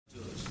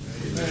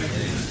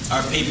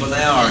Our people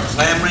now are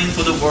clamoring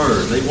for the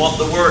Word. They want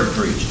the Word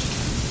preached.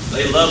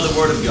 They love the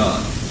Word of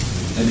God,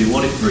 and they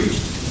want it preached.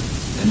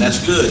 And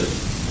that's good.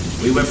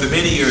 We went for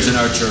many years in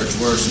our church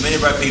where so many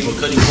of our people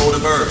couldn't quote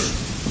a verse.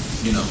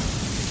 You know,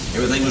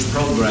 everything was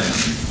programmed,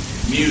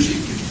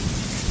 music,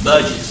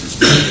 budgets and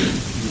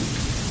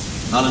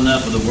stuff. Not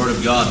enough of the Word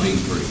of God being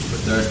preached.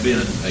 But there's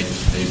been a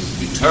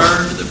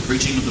return to the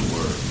preaching of the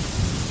Word.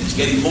 And it's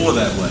getting more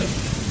that way.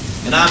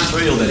 And I'm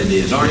thrilled that it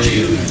is, aren't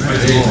you?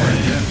 Praise the Lord.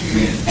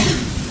 Amen.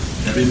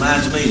 That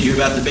reminds me, did you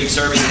hear about the big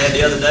service they had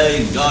the other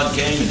day and God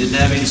came and didn't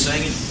have any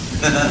singing?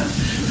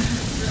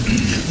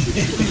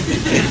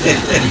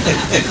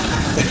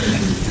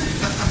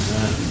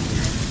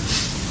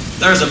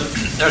 There's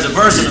a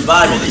verse in the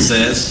Bible that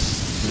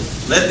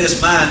says, "Let this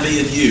mind be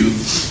in you,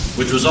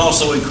 which was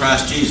also in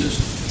Christ Jesus."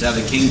 It's out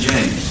of the King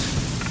James.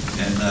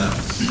 And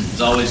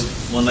it's always,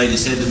 one lady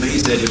said to me, he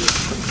said, if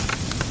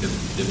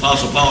the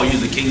Apostle Paul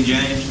used the King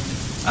James,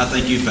 I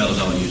think you fellas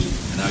ought to use it.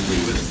 And I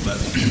agree with it. But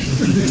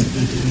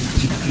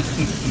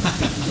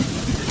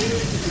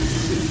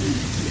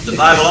the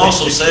Bible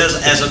also says,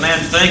 "As a man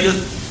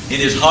thinketh in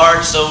his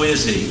heart, so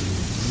is he."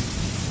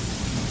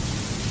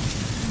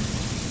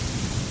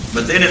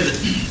 But then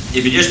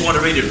if you just want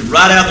to read it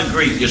right out of the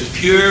Greek, just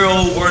pure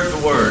old word for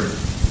word,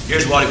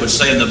 here's what it would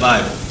say in the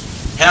Bible.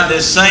 Have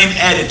this same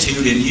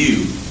attitude in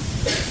you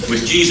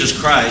which Jesus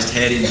Christ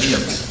had in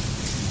him.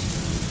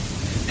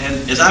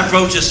 And as I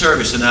approach this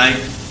service tonight,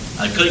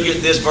 I couldn't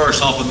get this verse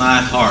off of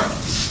my heart.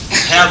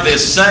 Have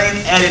this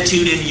same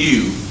attitude in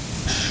you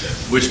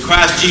which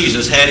Christ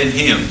Jesus had in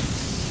him.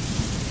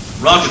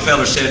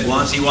 Rockefeller said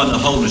once, he wasn't a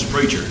holiness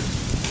preacher,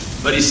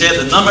 but he said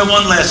the number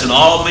one lesson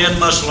all men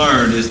must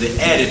learn is the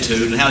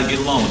attitude and how to get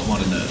along with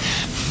one another.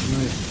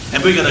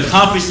 And we can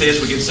accomplish this,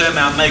 we can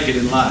somehow make it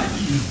in life.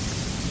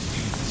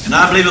 And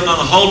I believe among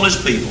holiness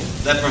people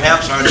that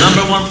perhaps our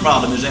number one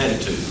problem is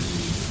attitude.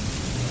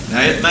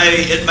 Now it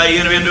may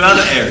enter into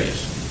other areas.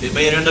 It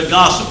may enter into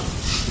gossip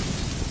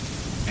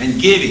and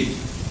giving.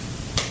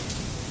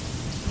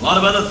 A lot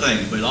of other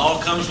things, but it all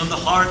comes from the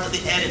heart of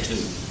the attitude.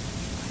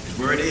 Is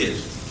where it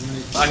is.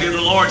 I hear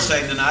the Lord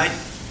saying tonight,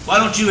 why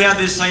don't you have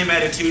this same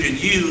attitude in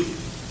you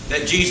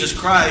that Jesus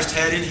Christ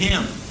had in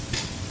him?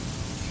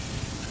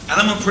 And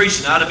I'm going to preach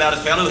tonight about a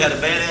fellow who had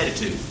a bad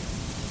attitude.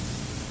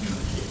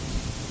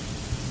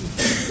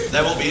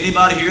 There won't be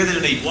anybody here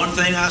that'll need one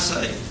thing I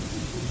say,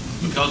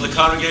 because the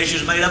congregation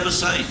is made up of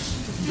saints.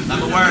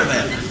 I'm aware of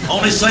that.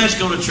 Only saints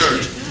go to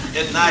church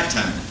at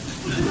nighttime.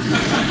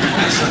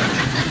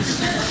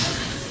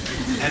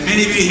 And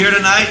many of you here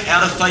tonight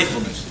out of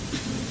faithfulness,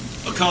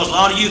 because a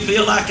lot of you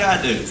feel like I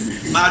do.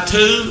 My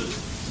two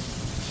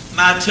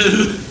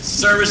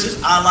services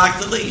I like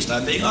the least.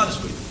 I'm being honest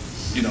with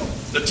you. You know,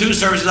 the two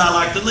services I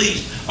like the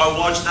least are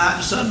watch night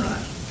and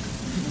sunrise.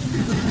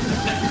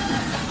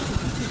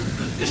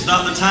 It's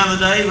not the time of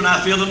the day when I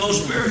feel the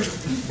most spiritual.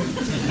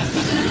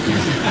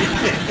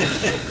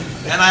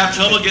 And I have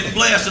trouble getting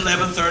blessed at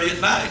 11:30 at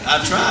night. I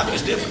try, but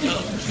it's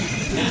difficult.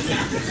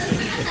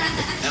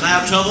 And I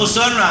have trouble with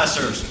sunrise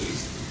services.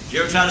 You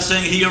ever try to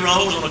sing "He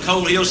Arose" on a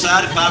cold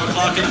hillside at 5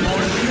 o'clock in the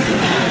morning?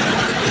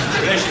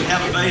 Especially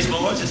have a bass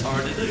voice, it's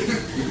hard to do.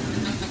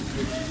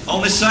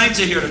 Only saints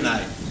are here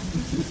tonight.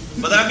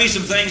 But there'll be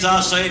some things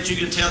I'll say that you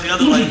can tell the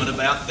other laymen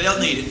about. They'll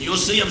need it. You'll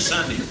see them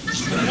Sunday.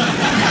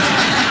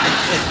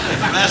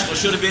 Rascal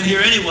should have been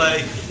here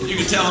anyway. You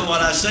can tell them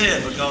what I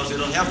said because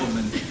it'll help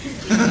them.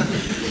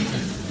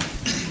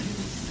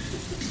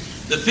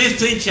 The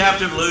 15th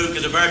chapter of Luke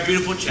is a very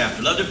beautiful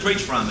chapter. Love to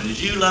preach from it,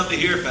 as you love to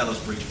hear fellows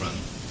preach from it.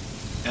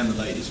 And the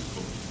ladies, of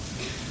course.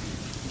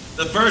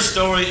 The first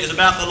story is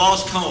about the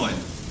lost coin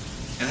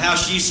and how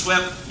she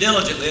swept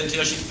diligently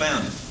until she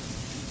found it.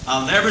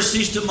 I'll never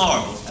cease to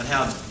marvel at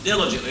how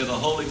diligently the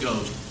Holy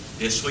Ghost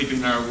is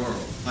sweeping our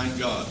world. Thank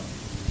God.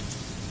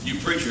 You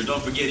preachers,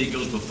 don't forget he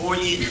goes before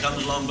you and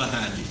comes along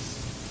behind you.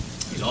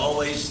 He's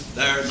always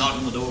there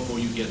knocking the door before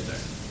you get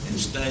there and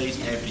stays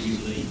after you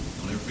leave.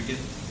 Don't ever forget.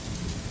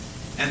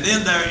 And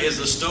then there is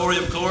the story,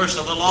 of course,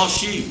 of the lost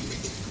sheep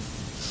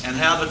and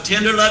how the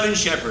tender, loving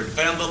shepherd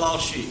found the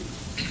lost sheep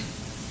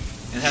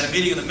and had a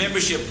meeting in the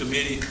membership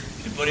committee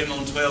and put him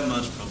on 12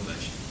 months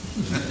probation.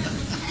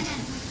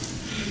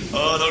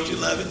 Oh, don't you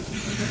love it?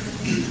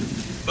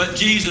 But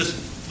Jesus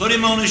put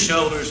him on his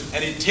shoulders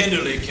and he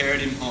tenderly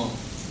carried him home.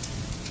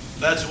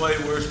 That's the way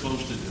we're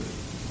supposed to do it.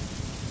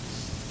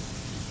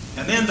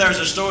 And then there's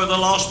a story of the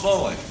lost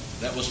boy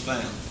that was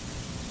found.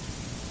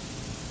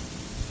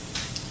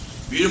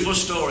 Beautiful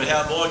story,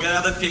 how a boy got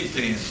out of the pig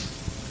pen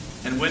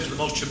and went to the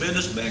most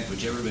tremendous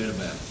banquet you ever read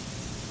about.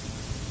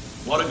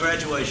 What a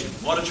graduation.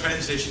 What a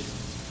transition.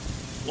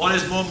 What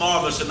is more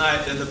marvelous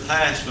tonight than the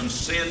pass from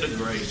sin to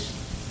grace,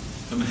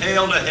 from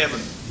hell to heaven,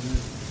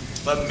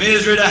 from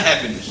misery to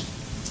happiness,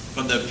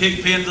 from the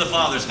pig pen to the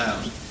Father's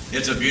house.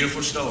 It's a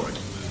beautiful story.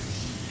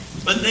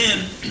 But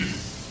then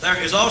there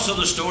is also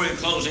the story in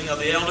closing of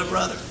the elder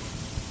brother.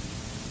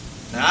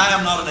 Now, I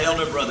am not an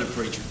elder brother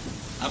preacher.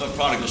 I'm a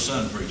prodigal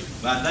son preacher.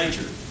 By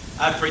nature,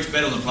 I preach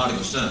better than the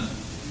prodigal son.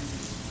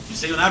 You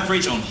see, when I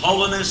preach on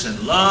holiness and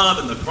love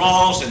and the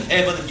cross and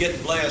heaven and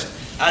getting blessed,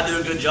 I do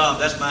a good job.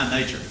 That's my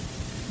nature.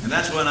 And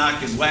that's when I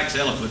can wax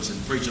eloquence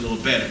and preach a little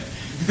better.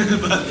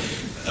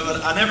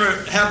 but I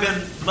never have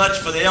been much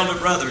for the elder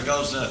brother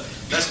because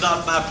that's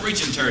not my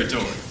preaching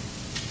territory.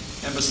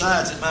 And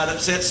besides, it might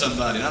upset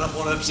somebody. I don't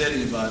want to upset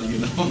anybody, you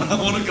know. I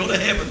want to go to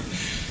heaven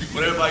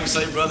when everybody can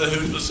say, Brother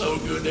Hoots was so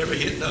good, never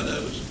hit none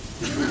of us.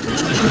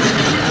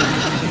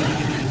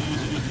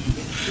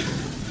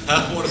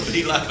 I want to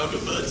be like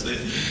Uncle Bud said.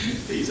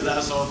 He said,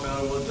 I saw a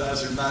fellow one time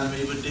that reminded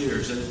me of a deer.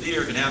 He said, a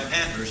deer can have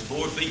antlers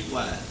 4 feet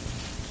wide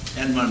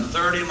and run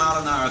 30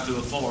 miles an hour through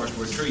a forest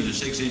where trees are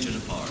 6 inches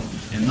apart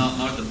and not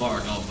knock the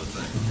bark off the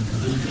thing.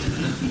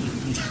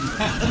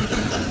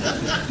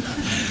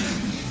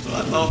 So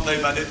I thought maybe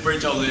if I didn't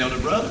preach on the elder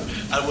brother,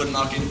 I wouldn't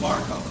knock any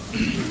bark off.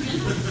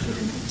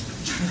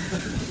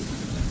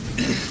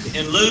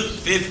 In Luke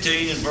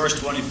 15 and verse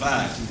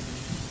 25,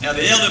 now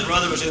the elder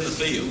brother was in the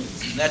field.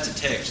 That's a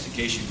text, in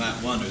case you might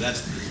wonder.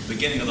 That's the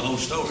beginning of the whole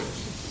story.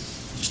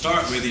 To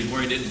start with, he's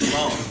where he didn't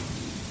belong.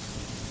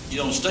 You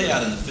don't stay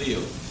out in the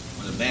field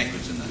when the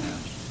banquet's in the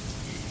house.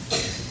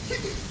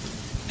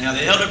 Now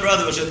the elder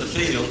brother was in the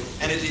field,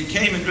 and as he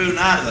came and drew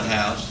nigh to the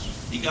house,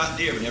 he got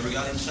near but never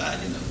got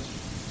inside, you know.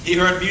 He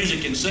heard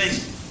music and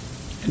singing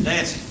and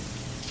dancing.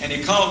 And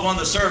he called one of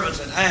the servants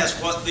and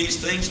asked what these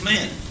things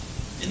meant.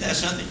 Isn't that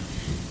something?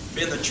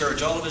 Been in the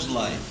church all of his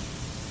life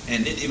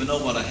and didn't even know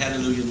what a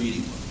hallelujah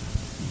meeting was.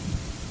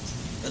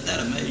 Doesn't that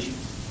amaze you?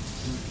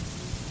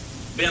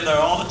 Been there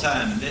all the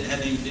time and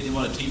didn't even know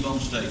what a T-bone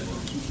steak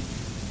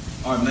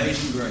was. Our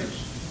amazing grace.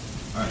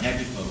 Our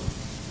happy folk.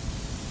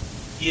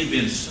 He had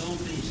been so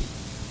busy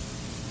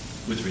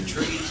with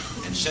retreats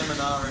and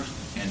seminars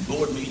and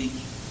board meetings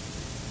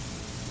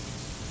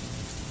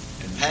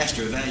and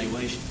pastor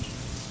evaluations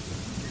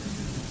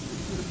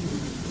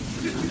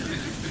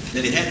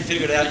that he hadn't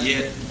figured out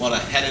yet what a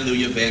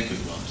hallelujah banquet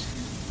was.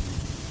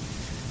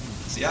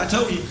 See, I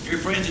told you, your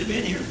friends had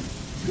been here.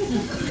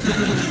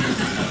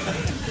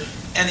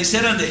 And he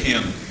said unto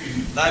him,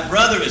 thy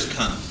brother is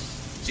come.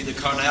 See the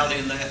carnality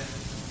in that?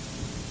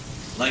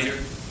 Later,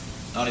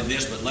 not in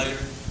this, but later,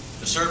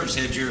 the servant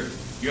said, your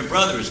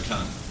brother is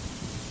come.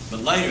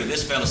 But later,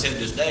 this fellow said to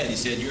his dad, he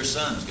said, your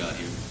son's got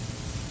here.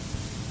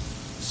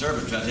 The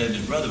servant tried to tell him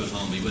his brother was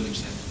home, but he wouldn't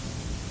accept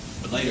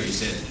it. But later he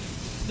said,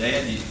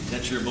 Dad, is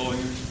that your boy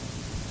here?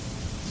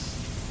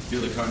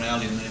 Feel the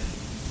carnality in that?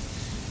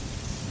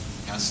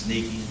 How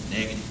sneaky and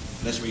negative.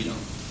 Let's read on.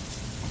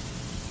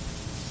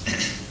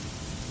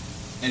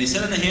 And he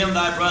said unto him,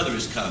 thy brother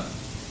is come,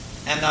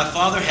 and thy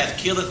father hath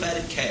killed a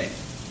fatted calf,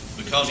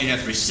 because he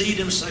hath received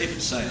him safe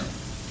and sound.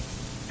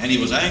 And he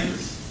was angry,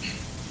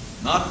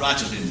 not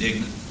righteously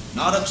indignant,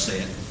 not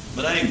upset,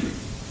 but angry,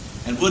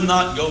 and would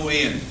not go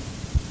in.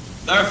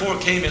 Therefore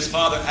came his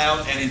father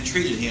out and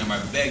entreated him, or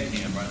begged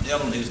him, or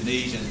knelt on his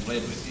knees and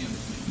pled with him.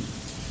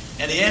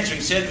 And he answering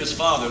said to his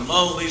father,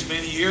 lo, these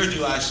many years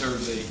do I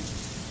serve thee.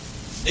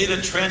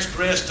 Neither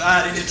transgressed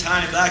I at any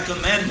time thy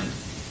commandment.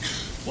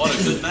 What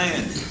a good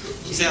man.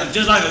 Sounds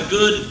just like a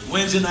good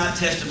Wednesday night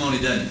testimony,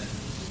 doesn't it?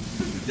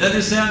 Doesn't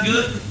it sound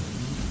good?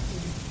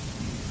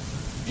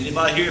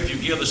 Anybody here, if you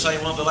give the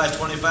same one for the last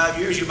 25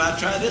 years, you might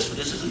try this one.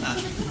 This is a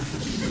nice one.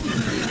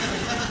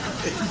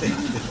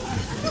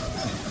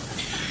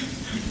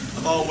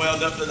 I'm all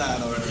wound up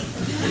tonight already.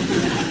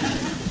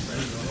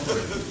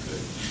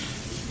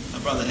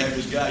 I'm probably the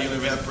happiest guy you'll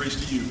ever have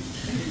preached to you.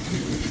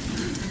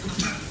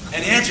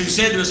 And he answered and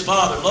said to his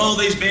father, lo,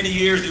 these many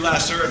years do I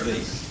serve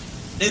thee.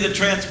 Neither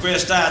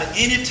transgressed I at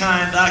any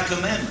time thy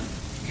commandment.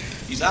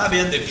 He said, I've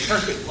been the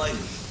perfect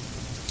layman.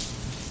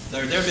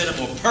 There's never been a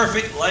more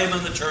perfect layman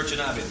in the church than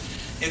I've been.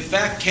 In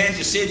fact,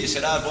 Kansas City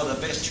said I was one of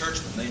the best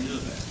churchmen they knew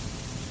about.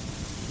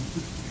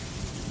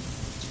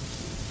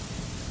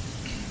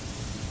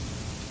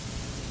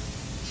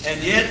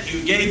 And yet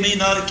you gave me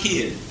not a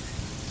kid,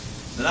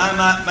 that I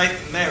might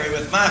make merry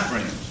with my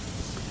friends.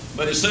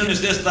 But as soon as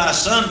this thy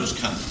son was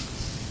come,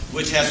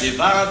 which hath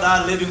devoured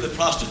thy living with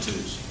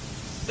prostitutes,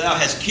 thou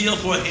hast killed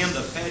for him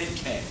the fatted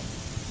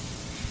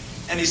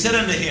calf. And he said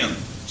unto him,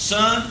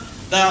 Son,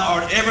 thou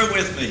art ever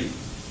with me,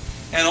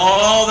 and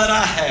all that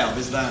I have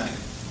is thine.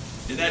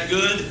 Isn't that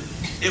good?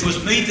 It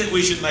was meet that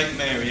we should make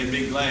merry and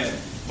be glad.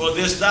 For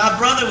this thy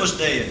brother was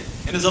dead,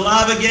 and is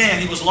alive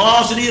again. He was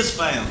lost, and he is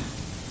found.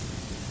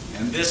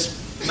 And this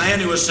man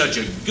who was such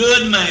a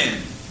good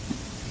man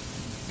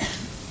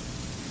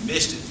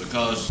missed it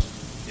because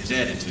his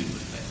attitude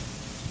was bad.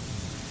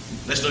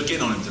 Let's look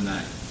in on him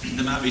tonight.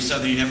 There might be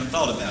something you haven't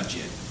thought about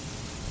yet.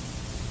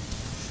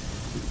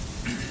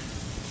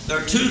 There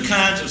are two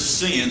kinds of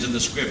sins in the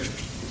Scriptures.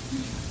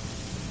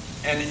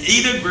 And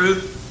either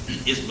group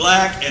is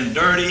black and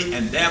dirty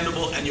and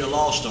damnable, and you're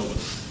lost over them.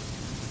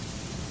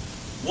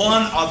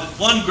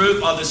 One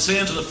group are the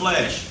sins of the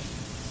flesh,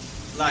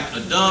 like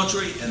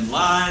adultery and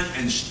lying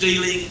and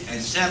stealing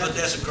and Sabbath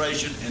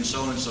desecration and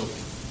so on and so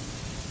forth.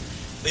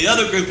 The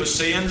other group of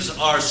sins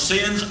are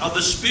sins of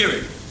the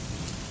Spirit.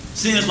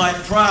 Sins like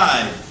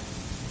pride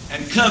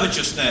and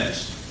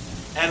covetousness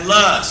and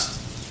lust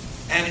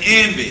and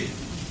envy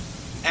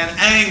and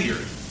anger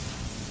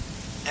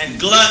and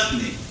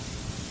gluttony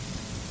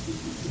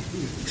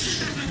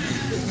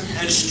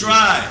and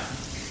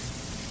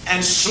strife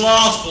and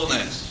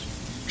slothfulness.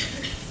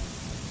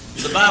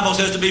 The Bible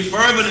says to be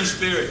fervent in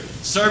spirit,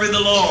 serving the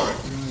Lord.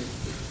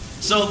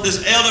 So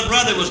this elder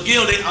brother was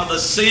guilty of the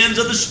sins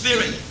of the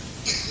spirit.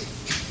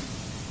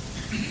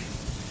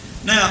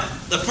 Now,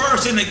 the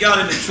first thing that got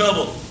him in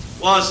trouble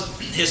was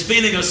his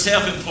feeling of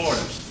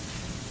self-importance.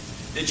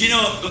 Did you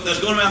know there's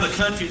going around the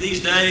country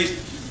these days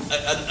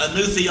a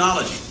new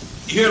theology?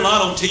 You hear a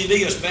lot on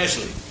TV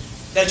especially,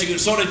 that you can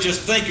sort of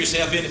just think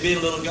yourself into being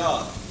a little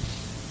God.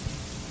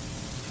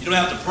 You don't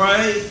have to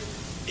pray.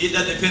 It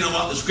doesn't depend on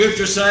what the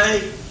Scriptures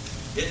say.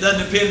 It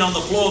doesn't depend on the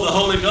flow of the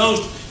Holy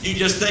Ghost. You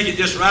just think it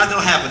just right, and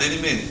it'll happen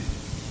any minute.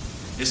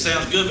 It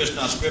sounds good, but it's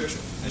not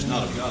scriptural. It's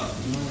not of God.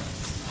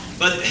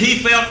 But he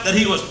felt that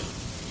he was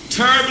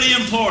terribly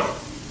important.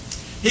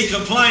 He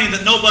complained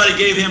that nobody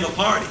gave him a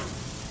party.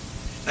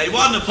 Now, he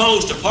wasn't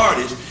opposed to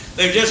parties.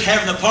 They were just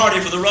having a party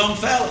for the wrong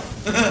fella.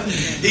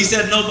 He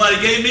said, nobody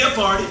gave me a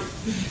party.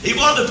 He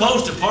wasn't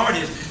opposed to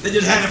parties. They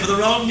just had it for the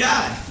wrong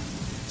guy.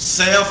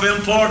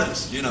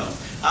 Self-importance, you know.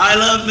 I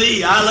love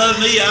me, I love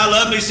me, I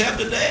love myself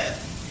to death.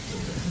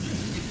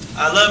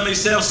 I love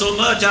myself so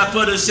much I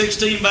put a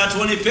 16 by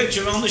 20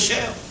 picture on the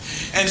shelf.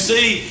 And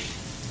see,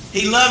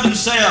 he loved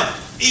himself,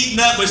 eating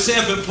up with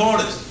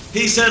self-importance.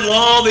 He said,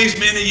 lo, these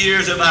many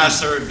years have I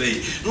served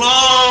thee.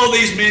 Lo,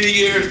 these many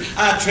years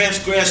I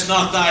transgressed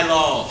not thy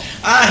law.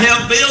 I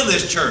helped build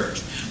this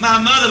church. My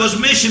mother was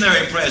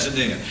missionary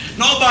president.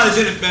 Nobody's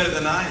in it better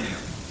than I am.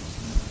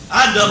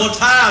 I double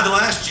tithe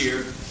last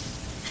year.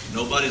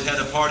 Nobody's had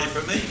a party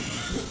for me.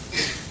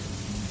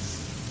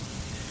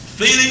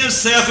 Feeling of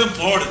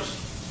self-importance.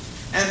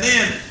 And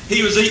then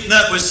he was eaten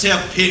up with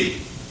self-pity.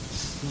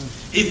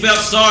 He felt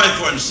sorry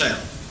for himself.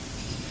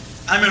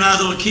 I remember when I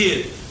was a little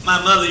kid, my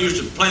mother used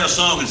to play a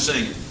song and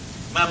sing it.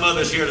 My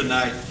mother's here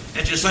tonight,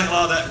 and she sang a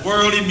lot of that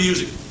worldly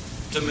music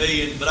to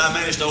me, but I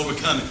managed to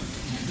overcome it.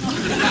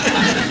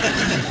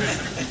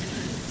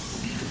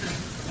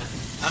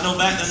 I know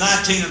back in the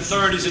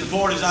 1930s and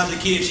 40s, I was a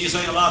kid, she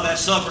sang a lot of that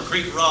Sulphur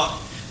Creek rock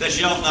that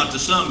she ought not to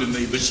sung to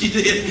me, but she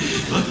did.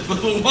 But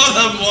one of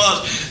them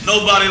was,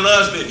 nobody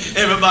loves me,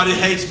 everybody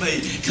hates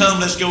me.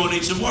 Come, let's go and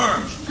eat some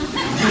worms.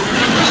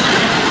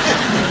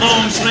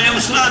 Long, slim,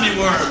 slimy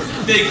worms,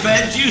 big,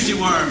 fat, juicy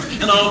worms,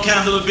 and all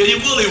kinds of little bitty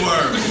woolly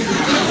worms.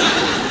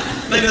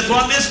 Maybe that's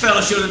what this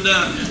fellow should have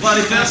done, while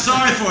he felt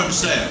sorry for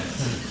himself.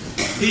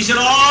 He said,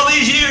 all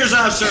these years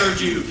I've served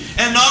you,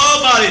 and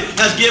nobody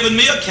has given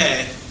me a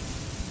cat.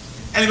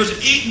 And he was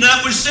eaten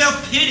up with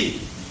self-pity.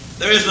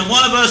 There isn't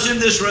one of us in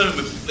this room,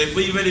 if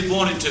we really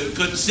wanted to,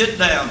 couldn't sit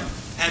down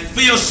and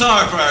feel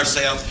sorry for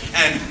ourselves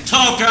and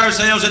talk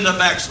ourselves into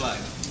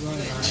backsliding.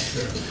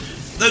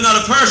 There's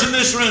not a person in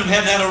this room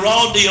hadn't had a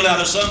raw deal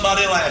out of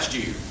somebody last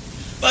year.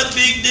 But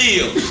big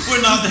deal.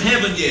 We're not in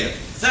heaven yet.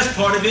 That's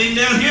part of being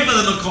down here,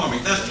 Brother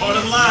McCormick. That's part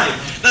of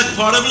life. That's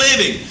part of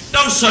living.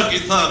 Don't suck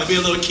your thumb and be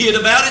a little kid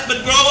about it,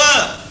 but grow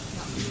up.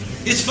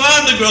 It's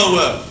fun to grow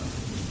up.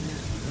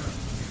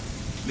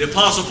 The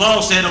Apostle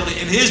Paul said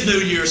in his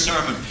New Year's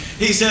sermon,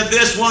 he said,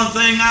 this one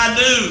thing I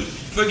do,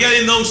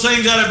 forgetting those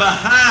things that are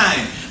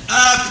behind,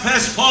 I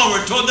press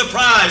forward toward the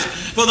prize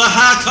for the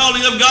high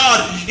calling of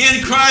God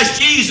in Christ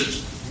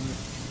Jesus.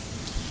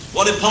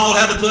 What did Paul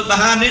have to put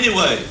behind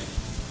anyway?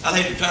 I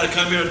hate to try to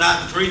come here tonight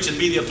and preach and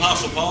be the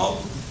Apostle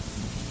Paul.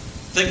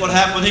 Think what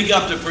happened when he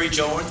got to preach,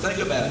 Owen. Think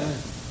about it.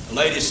 A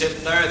lady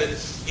sitting there that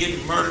he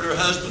had murdered her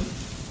husband.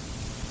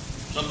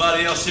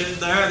 Somebody else sitting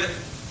there that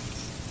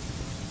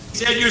he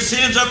said, your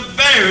sins are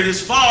buried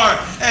as far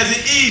as the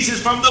east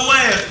is from the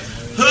west.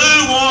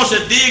 Who wants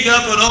to dig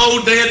up an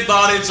old dead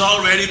body that's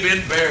already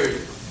been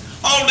buried?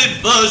 Only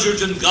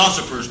buzzards and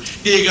gossipers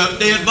dig up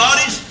dead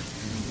bodies.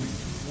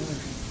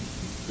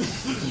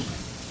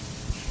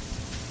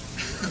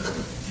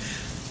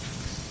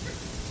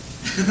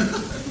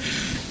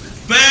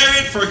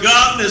 Buried,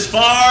 forgotten as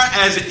far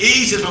as the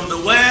east is from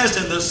the west,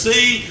 and the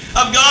sea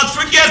of God's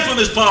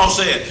forgetfulness, Paul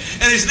said.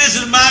 And this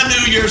is my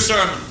New Year's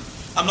sermon.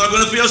 I'm not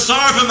going to feel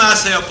sorry for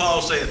myself,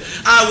 Paul said.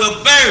 I will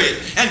bury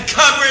it and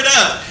cover it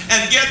up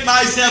and get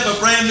myself a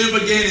brand new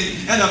beginning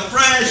and a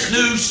fresh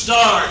new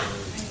start.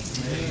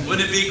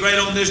 Wouldn't it be great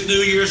on this New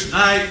Year's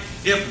night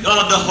if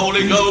God the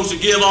Holy Ghost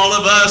would give all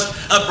of us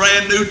a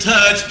brand new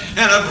touch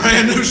and a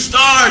brand new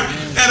start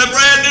and a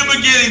brand new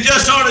beginning,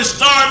 just sort of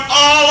start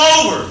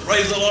all over.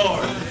 Praise the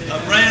Lord.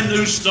 A brand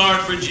new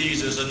start for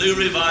Jesus, a new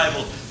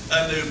revival,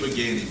 a new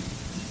beginning.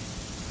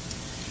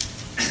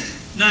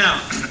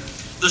 Now,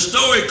 the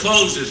story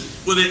closes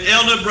with an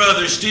elder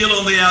brother still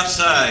on the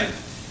outside.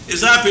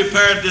 As I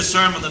prepared this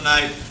sermon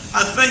tonight,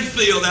 I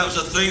feel that was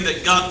a thing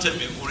that got to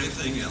me more than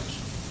anything else.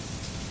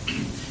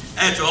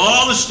 After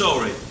all the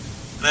story,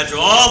 and after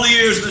all the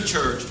years in the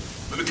church,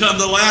 when we come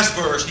to the last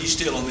verse, he's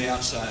still on the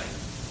outside.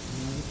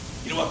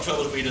 You know what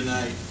troubles me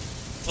tonight?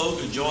 Folk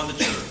who join the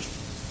church,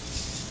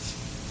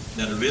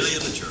 that are really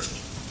in the church,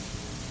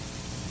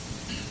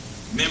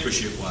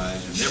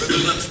 membership-wise, and never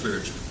move up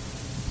spiritually.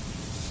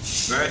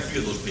 very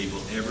few of those people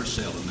ever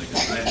seldom make a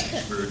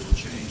drastic spiritual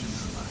change in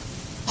their life.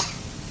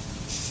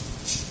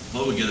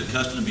 People get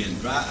accustomed to being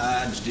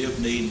dry-eyed and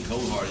stiff-kneed and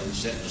cold-hearted and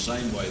set in the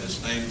same way, the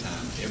same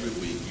time, every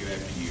week, year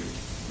after year.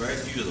 Very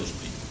few of those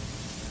people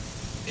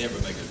ever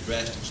make a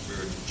drastic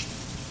spiritual change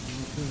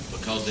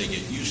because they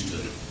get used to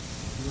it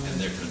and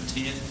they're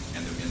content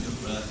and they're in the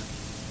rut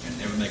and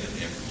never make an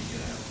effort to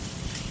get out.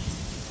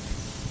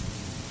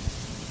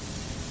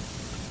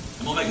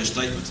 I'm going to make a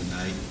statement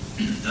tonight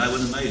that I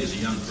wouldn't have made as a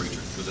young preacher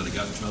because I'd have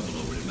got in trouble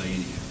over it. It may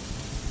anyhow.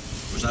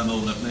 Of course, I'm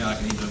old enough now I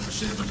can even look for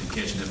cinnamon and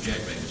catch enough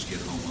jackrabbits to get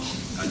home on.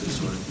 I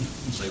just sort of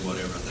say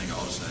whatever I think I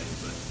ought to say.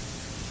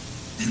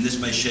 And this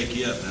may shake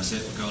you up, and I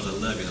say it because I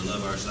love you and I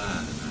love our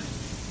sign tonight.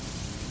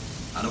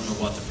 I don't know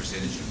what the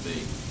percentage would be,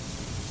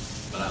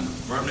 but I'm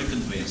firmly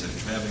convinced that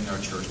traveling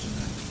our church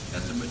tonight,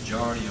 that the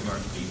majority of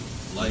our people,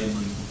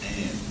 laymen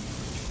and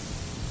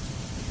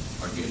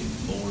preachers, are getting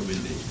more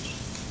religious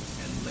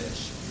and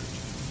less spiritual.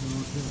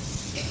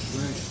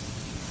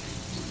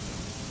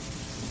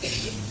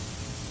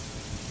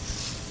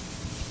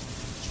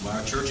 That's why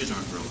our churches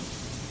aren't growing.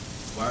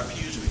 That's why our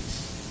pews are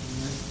empty.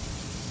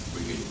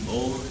 We're getting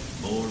more and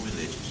more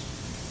religious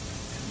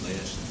and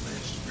less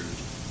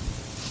spiritual.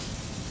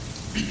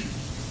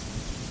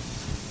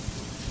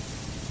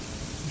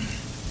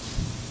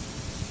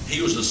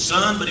 He was a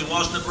son, but he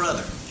wasn't a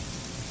brother.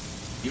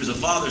 He was a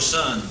father's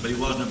son, but he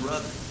wasn't a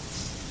brother.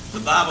 The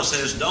Bible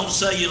says, don't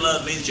say you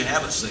love me that you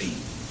haven't seen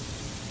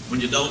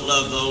when you don't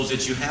love those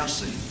that you have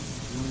seen.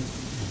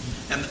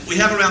 And we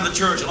have around the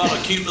church a lot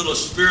of cute little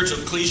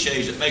spiritual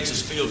cliches that makes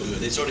us feel good.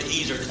 They sort of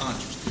ease our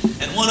conscience.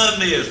 And one of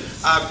them is,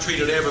 I've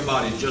treated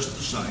everybody just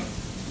the same.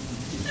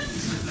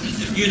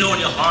 If you know in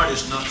your heart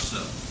it's not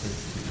so.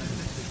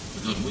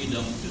 Because we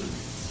don't do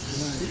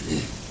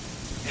it.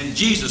 And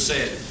Jesus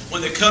said,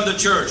 when they come to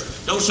church,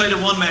 don't say to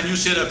one man, you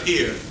sit up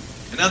here.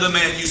 Another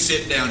man, you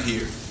sit down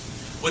here.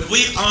 Would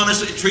we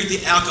honestly treat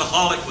the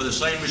alcoholic with the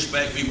same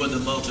respect we would the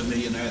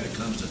multimillionaire that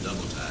comes to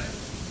double tithe?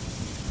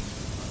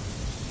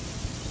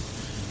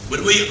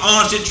 Would we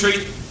honestly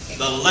treat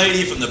the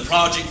lady from the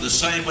project the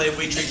same way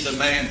we treat the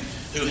man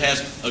who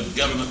has a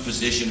government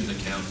position in the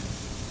county?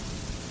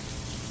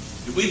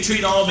 Do we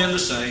treat all men the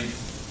same?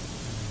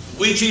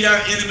 We treat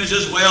our enemies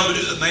as well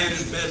as the man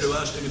who's better to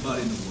us than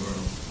anybody in the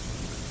world.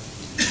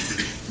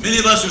 Many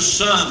of us are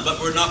sons, but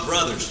we're not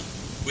brothers.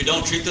 We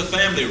don't treat the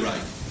family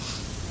right.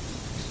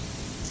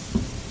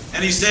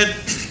 And he said,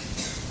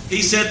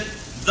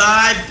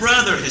 thy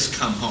brother has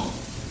come home.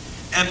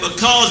 And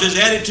because his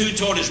attitude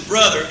toward his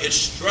brother, it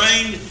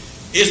strained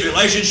his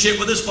relationship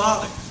with his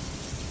father.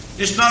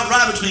 It's not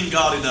right between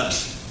God and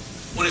us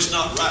when it's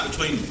not right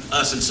between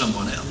us and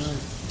someone else.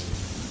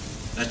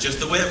 That's just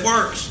the way it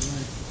works.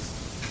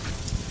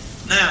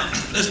 Now,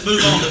 let's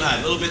move on tonight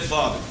a little bit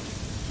farther.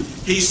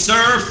 He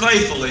served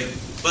faithfully,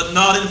 but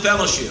not in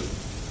fellowship.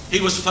 He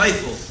was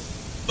faithful,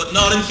 but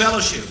not in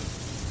fellowship.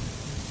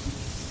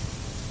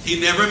 He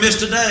never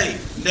missed a day,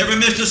 never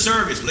missed a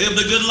service, lived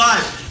a good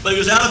life, but he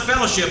was out of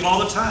fellowship all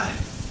the time.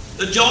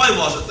 The joy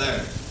wasn't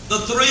there. The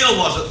thrill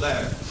wasn't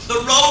there.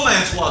 The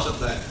romance wasn't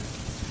there.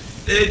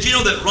 Did you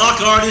know that rock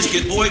artists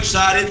get more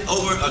excited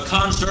over a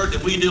concert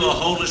than we do a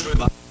holiness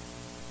revival?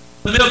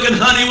 The milk and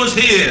honey was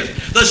his.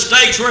 The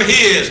steaks were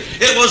his.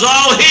 It was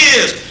all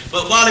his.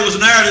 But while he was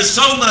inherited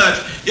so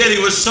much, yet he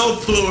was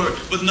so poor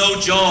with no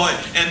joy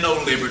and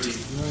no liberty.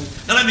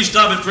 Now let me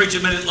stop and preach a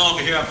minute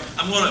longer here.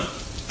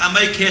 I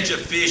may catch a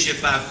fish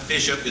if I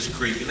fish up this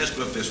creek. And let's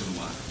go up this one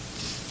wide.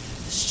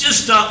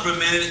 Just stop for a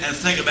minute and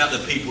think about the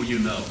people you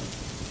know.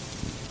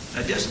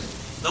 Now just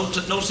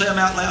don't say them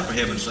out loud for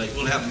heaven's sake.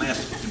 We'll have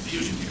massive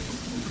confusion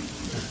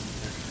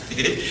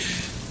here.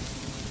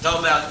 Talk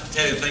about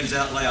telling things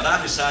out loud.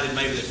 I decided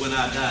maybe that when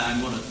I die,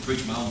 I'm going to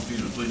preach my own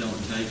funeral, put it on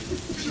tape.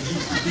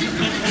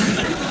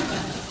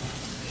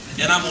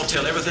 And I'm going to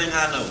tell everything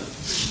I know.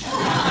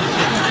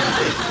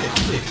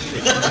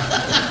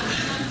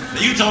 Now,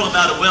 you talking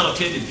about a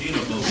well-attended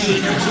funeral, folks.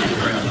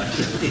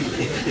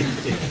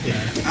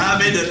 I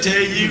mean to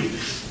tell you,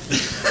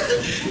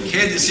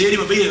 Kansas City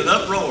will be in an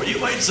uproar.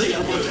 You wait and see.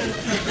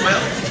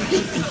 Well,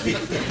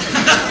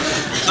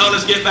 so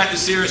let's get back to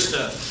serious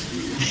stuff.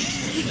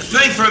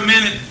 Think for a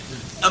minute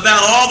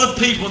about all the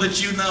people that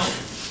you know.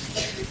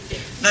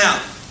 Now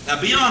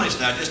be honest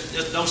now.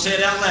 Just don't say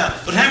it out loud.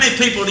 But how many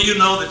people do you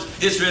know that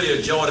it's really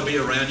a joy to be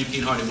around? You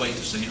can't hardly wait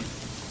to see them.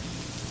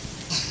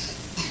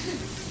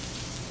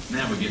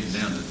 Now we're getting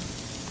down to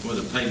where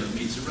the pavement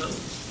meets the road.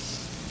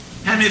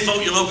 How many folk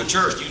in your local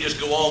church do you just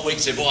go all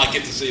week and say, boy, I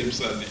get to see him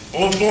Sunday?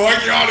 Oh, boy,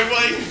 I can hardly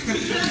wait.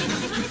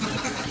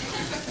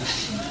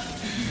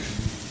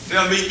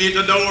 They'll meet me at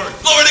the door.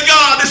 Glory to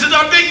God, this is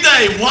our big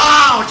day.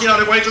 Wow, I can't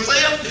hardly wait to see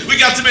him. We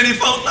got so many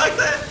folk like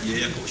that.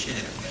 Yeah, of course you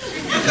have.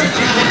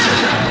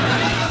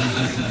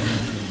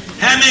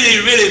 How many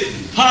really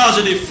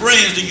positive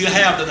friends do you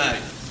have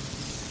tonight?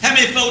 How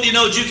many folk do you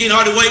know that you can't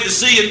hardly wait to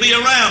see and be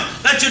around?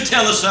 That should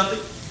tell us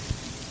something.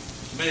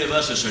 Many of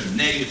us are so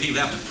negative people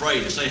have to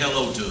pray to say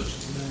hello to us.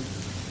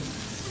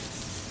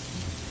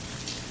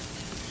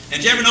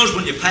 And did you ever notice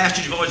when you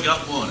pastor, you've always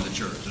got one in the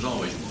church. There's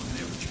always one in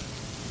every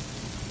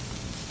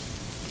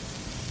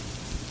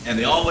And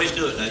they always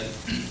do it. Now,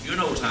 you're an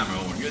old-timer,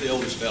 Owen. You're the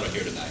oldest fella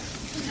here tonight.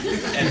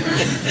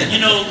 And you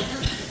know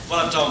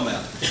what I'm talking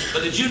about.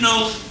 But did you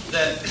know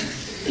that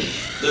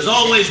there's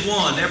always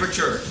one in every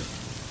church,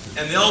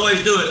 and they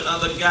always do it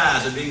under the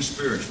guise of being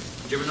spiritual?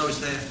 Did you ever notice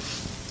that?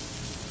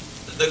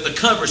 The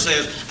cover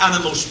says, I'm the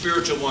most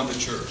spiritual one in the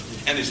church.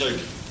 And they say,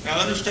 now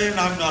understand,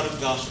 I'm not a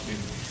gossiping.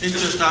 It's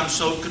just I'm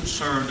so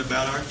concerned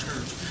about our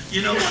church.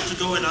 You know what's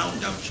going on,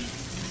 don't you?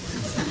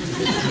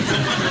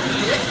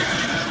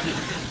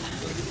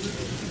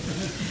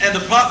 And the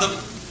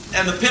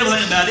pitiful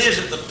thing about it is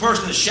that the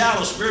person that's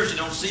shallow spiritually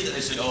don't see that.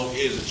 They say, oh,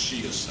 isn't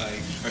she a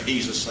saint? Or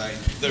he's a saint.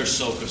 They're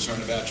so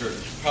concerned about church.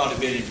 Probably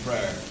been in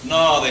prayer.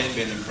 No, they ain't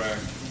been in prayer.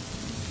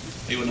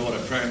 People know what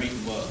a prayer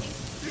meeting was.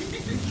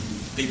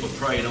 People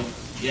pray, don't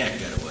yak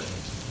that way.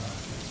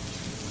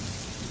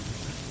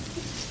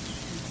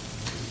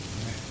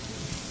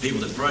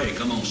 People that pray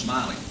come on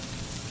smiling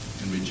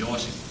and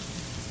rejoicing,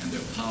 and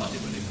they're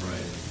positive when they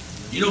pray.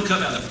 You don't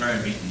come out of the prayer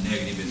meeting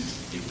negative and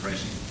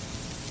depressing.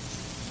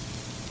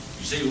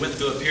 You see, we went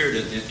through a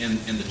period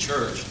in the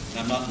church, and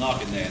I'm not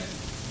knocking that.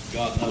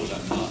 God knows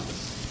I'm not. But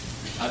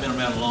I've been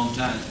around a long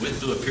time. Went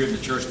through a period in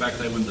the church back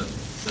there when the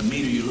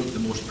meaner you looked,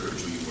 the more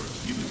spiritual you were.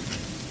 If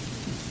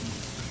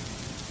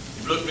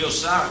you looked real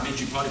sour, it meant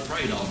you probably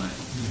prayed all night.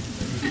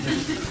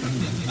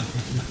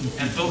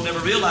 And folk never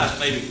realized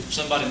maybe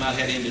somebody might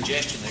have had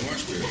indigestion. They weren't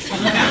spiritual.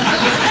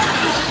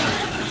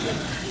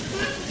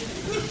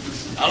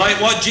 I like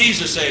what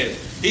Jesus said.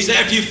 He said,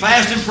 after you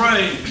fast and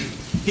pray,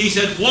 he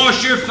said,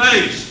 wash your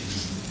face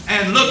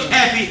and look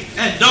happy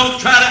and don't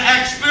try to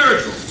act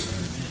spiritual.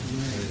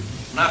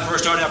 When I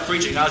first started out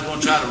preaching, I was going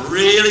to try to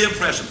really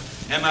impress them.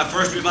 And my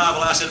first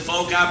revival, I said,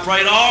 folk, I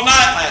prayed all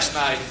night last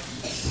night.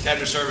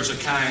 After service, a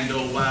kind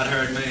old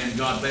white-haired man,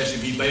 God bless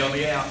him, he bailed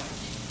me out.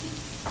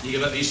 He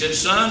gave up. He said,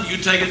 son, you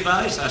take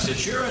advice? I said,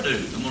 sure I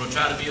do. I'm going to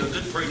try to be a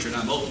good preacher, and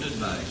I'm open to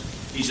advice.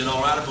 He said, all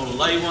right, I'm going to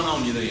lay one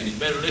on you then. You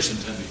better listen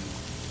to me.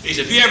 He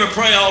said, if you ever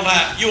pray all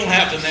night, you won't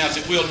have to announce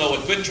it. We'll know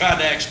it. Quit trying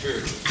to act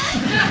spiritual.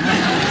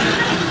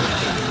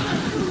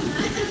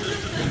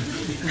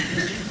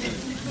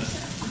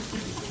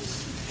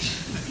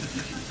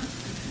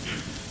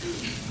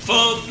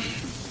 Folks,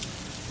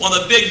 one of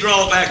the big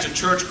drawbacks of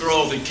church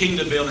growth and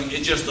kingdom building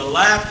is just the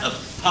lack of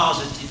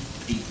positive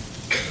people.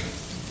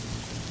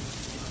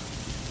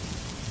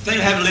 Think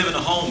of having to live in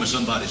a home where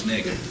somebody's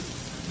negative.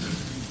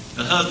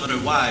 A husband or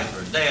wife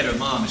or dad or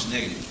mom is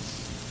negative.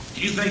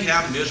 Do you think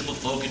how miserable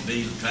folk could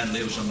be trying to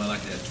live with somebody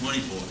like that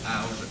 24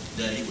 hours a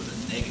day with a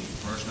negative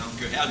person? I don't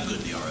care how good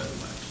they are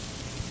otherwise.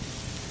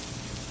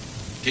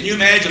 Can you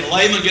imagine a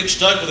layman getting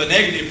stuck with a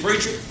negative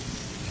preacher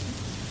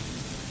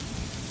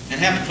and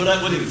having to put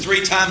up with him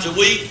 3 times a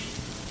week?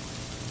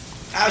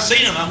 I've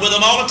seen them. I'm with them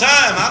all the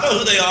time. I know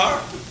who they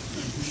are.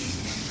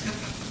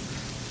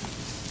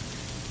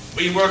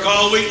 We can work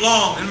all week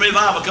long in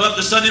revival. Come up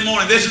to Sunday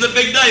morning. This is a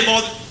big day,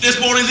 boy. This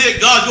morning's it.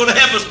 God's going to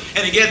help us.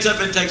 And he gets up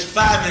and it takes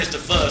 5 minutes to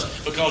fuss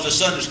because the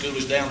Sunday school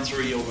is down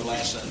 3 over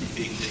last Sunday.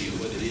 Big deal,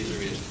 whether it is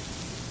or isn't.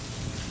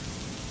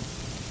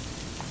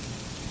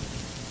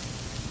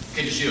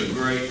 Can you see a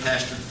great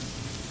pastor?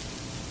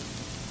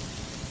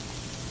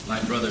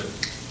 Like Brother,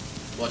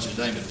 what's his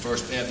name, at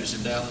First Baptist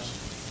in Dallas?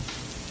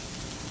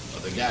 Or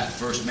the guy at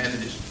First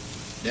Methodist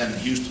down in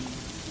Houston?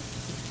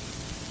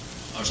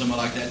 Or something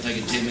like that,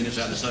 taking 10 minutes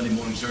out of the Sunday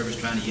morning service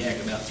trying to yak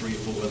about 3 or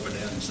 4 up or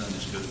down in Sunday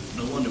school.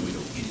 No wonder we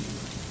don't get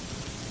anywhere.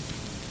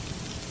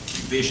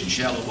 We fish in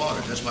shallow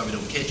waters. That's why we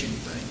don't catch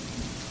anything.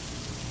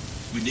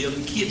 We deal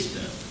in kid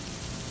stuff.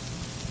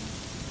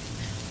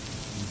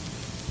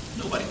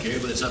 Nobody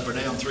cares whether it's up or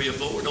down 3 or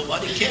 4.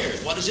 Nobody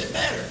cares. What does it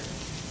matter?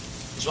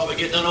 That's why we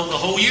get done over the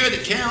whole year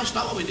that counts,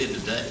 not what we did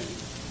today.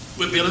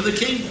 We're building the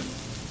kingdom.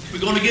 We're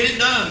going to get it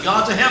done.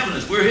 God's helping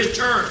us. We're his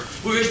church.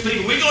 We're his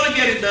people. We're going to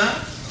get it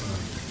done.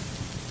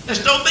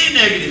 Let's don't be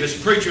negative as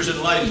preachers and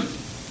laymen.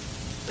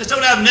 Let's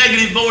don't have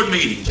negative board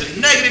meetings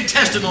and negative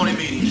testimony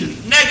meetings and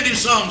negative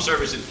song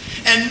services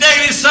and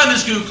negative Sunday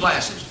school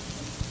classes.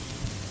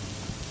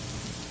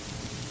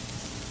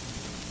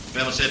 A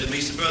fellow said to me,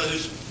 he said, brother,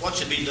 what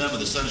should be done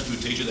with a Sunday school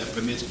teacher that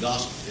permits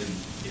gossip in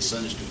his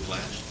Sunday school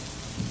class?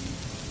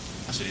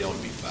 I said he ought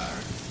to be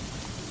fired.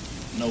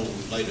 No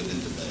later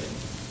than today.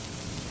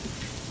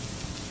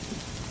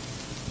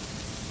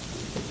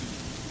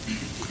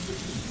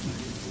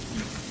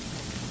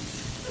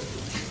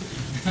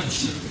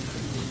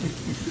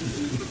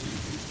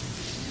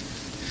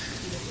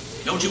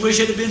 Don't you wish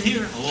they'd have been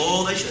here?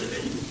 Oh, they should have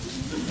been.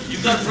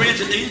 You've got friends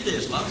that needed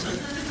this, lots of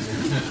them.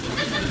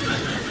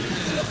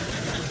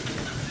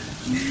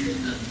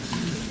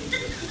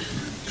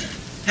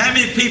 How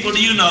many people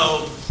do you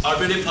know are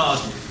really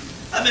positive?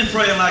 I've been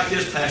praying like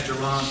this, Pastor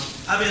Ron.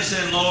 I've been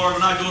saying, Lord,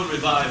 when I go to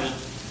revival,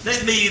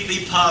 let me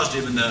be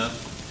positive enough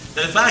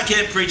that if I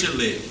can't preach a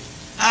lick,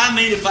 I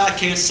mean if I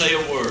can't say a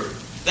word,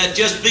 that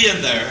just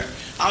being there,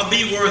 I'll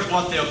be worth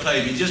what they'll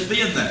pay me, just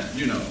being there,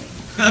 you know.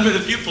 I've been in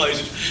a few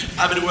places.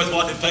 I've been worth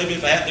what they pay me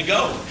if I have to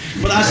go.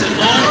 But I said,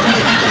 Lord,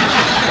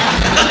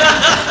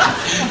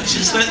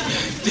 just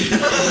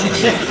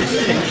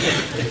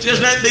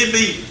let me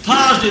be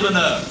positive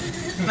enough.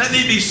 Let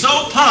me be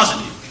so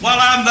positive while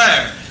I'm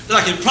there that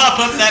I can prop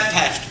up that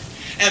pastor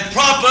and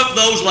prop up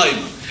those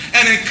laymen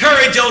and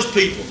encourage those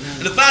people.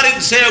 And if I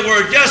didn't say a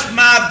word, just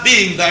my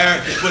being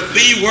there would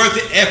be worth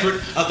the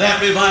effort of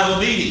that revival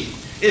meeting.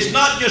 It's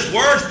not just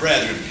words,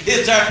 brethren.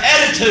 It's our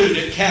attitude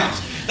that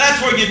counts. That's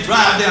where you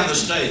drive down the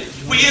stage.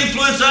 We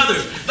influence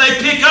others. They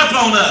pick up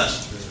on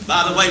us.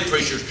 By the way,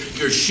 preachers,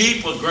 your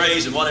sheep will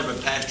graze in whatever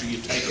pasture you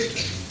take them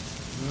to.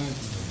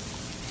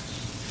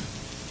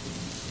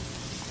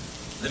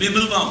 Let me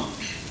move on.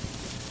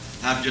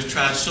 I've just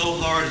tried so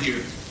hard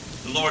here.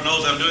 The Lord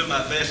knows I'm doing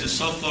my best, and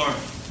so far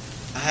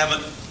I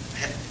haven't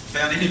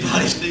found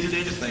anybody's needed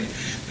anything.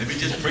 Let me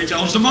just preach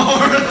on some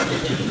more.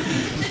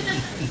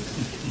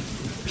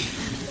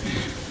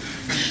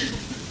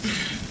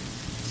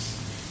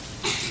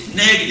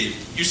 Negative.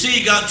 You see,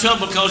 he got in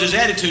trouble because his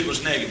attitude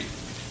was negative.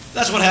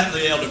 That's what happened to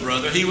the elder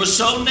brother. He was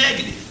so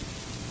negative.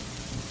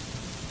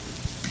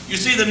 You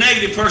see, the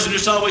negative person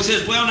just always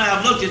says, well, now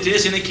I've looked at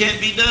this and it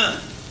can't be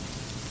done.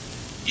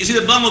 You see,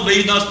 the bumblebee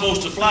is not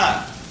supposed to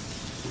fly.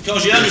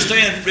 Because you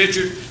understand,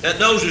 Richard, that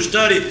those who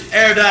study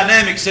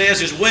aerodynamics says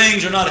his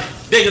wings are not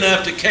big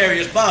enough to carry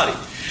his body.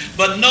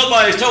 But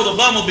nobody's told the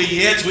bumblebee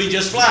yet, so he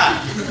just fly.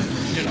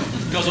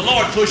 Because the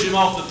Lord pushed him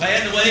off the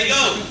pad and away he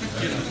goes.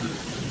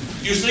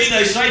 You see,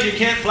 they say you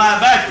can't fly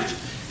backwards.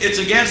 It's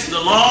against the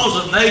laws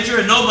of nature,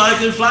 and nobody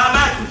can fly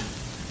backwards.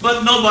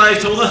 But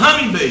nobody's told the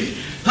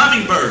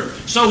hummingbird.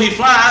 So he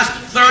flies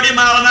 30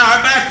 miles an hour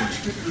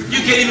backwards.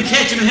 You can't even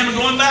catch him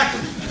going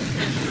backwards.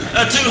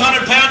 A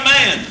 200-pound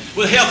man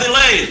with healthy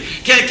legs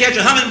can't catch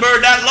a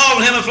hummingbird that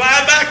long and him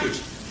flying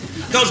backwards.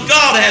 Because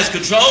God has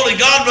control, and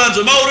God runs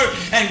a motor,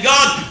 and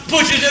God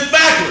pushes it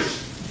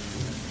backwards.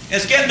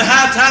 It's getting to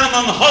high time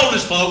among the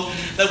holiness folk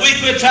that we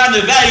quit trying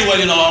to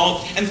evaluate it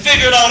all and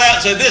figure it all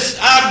out and say,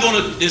 this, I'm going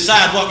to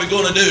decide what we're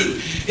going to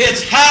do.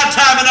 It's high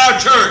time in our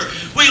church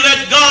we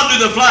let God do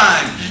the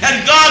flying,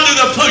 and God do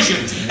the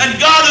pushing, and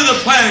God do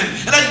the planning,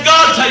 and let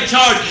God take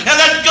charge, and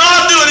let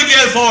God do it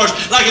again for us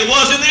like it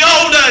was in the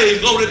old days.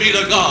 Glory be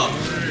to God.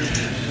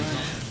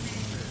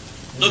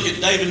 Look at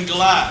David and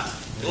Goliath.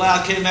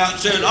 Goliath came out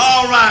and said,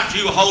 all right,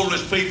 you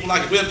holiness people,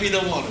 like we'll be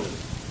the one of them.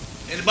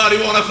 Anybody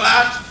want to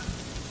fight?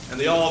 And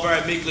they all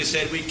very meekly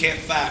said, we can't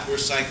fight, we're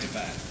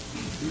sanctified.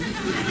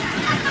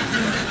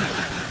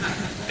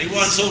 He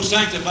wasn't so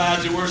sanctified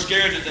they were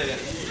scared to death.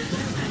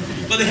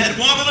 But they had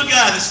one little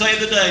guy that saved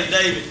the day,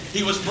 David.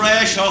 He was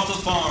fresh off the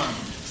farm.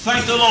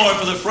 Thank the Lord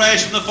for the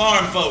fresh and the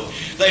farm folk.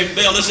 They've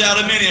bailed us out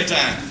of many a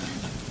time.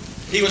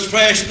 He was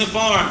fresh in the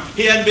farm.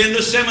 He hadn't been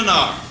to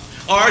seminar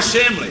or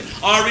assembly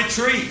or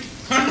retreat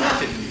or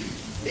nothing.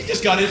 He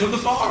just got in from the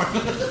farm.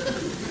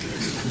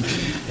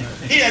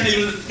 He hadn't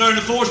even learned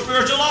the 4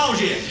 spiritual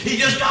laws yet. He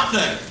just got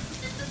there.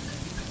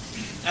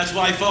 That's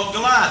why he fought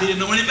Goliath. He didn't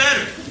know any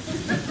better.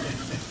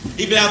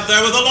 He'd be out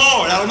there with the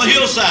Lord, out on the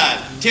hillside,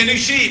 tending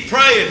sheep,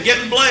 praying,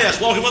 getting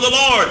blessed, walking with the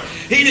Lord.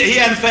 He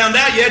hadn't found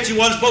out yet you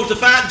wasn't supposed to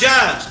fight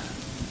giants.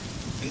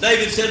 And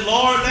David said,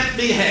 Lord, let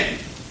me have it.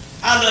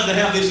 I'd love to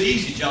have this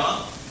easy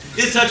job.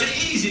 It's such an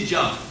easy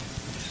job.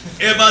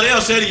 Everybody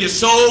else said he is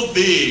so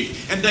big.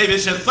 And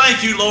David said,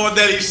 thank you, Lord,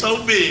 that he's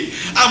so big.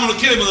 I'm going to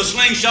kill him with a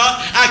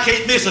slingshot. I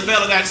can't miss a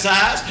fella that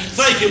size.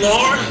 Thank you,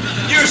 Lord.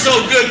 You're so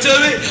good to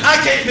me. I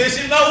can't miss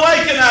him. No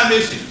way can I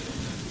miss him.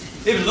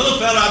 If it's a little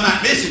fella, I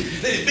might miss him.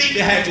 Then he'd beat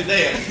me half to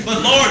death.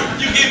 But Lord,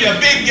 you give me a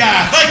big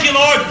guy. Thank you,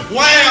 Lord.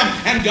 Wham!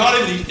 And got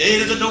him. He's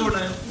dead as a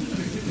doornail.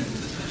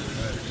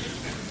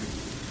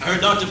 I heard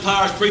Dr.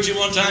 Powers preaching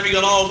one time. He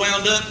got all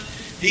wound up.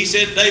 He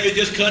said David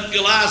just cut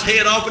Goliath's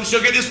head off and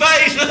shook in his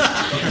face.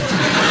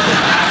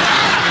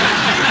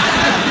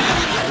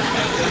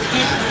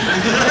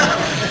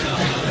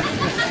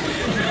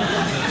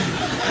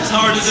 It's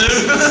hard to do.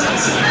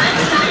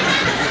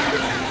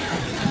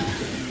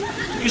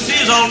 You see,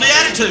 it's all in the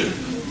attitude.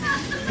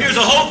 Here's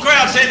a whole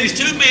crowd saying he's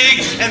too big,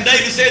 and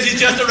David says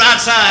he's just the right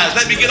size.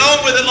 Let me get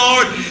on with it,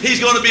 Lord. He's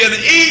going to be an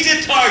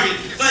easy target.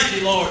 Thank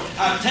you, Lord.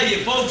 I tell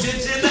you, folks,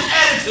 it's in the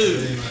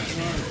attitude.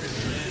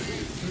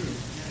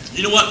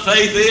 You know what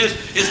faith is?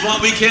 It's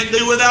what we can't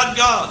do without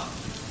God.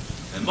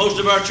 And most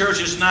of our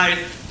churches tonight,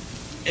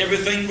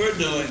 everything we're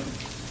doing,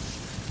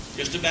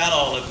 just about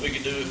all of it, we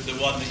could do if there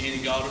wasn't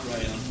any God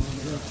around.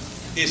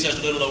 It's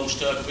just little old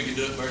stuff if we can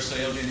do it for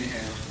ourselves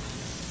anyhow.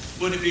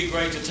 Wouldn't it be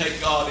great to take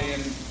God in,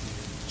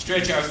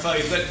 stretch our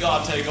faith, let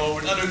God take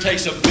over, and undertake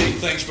some big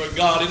things for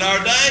God in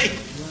our day?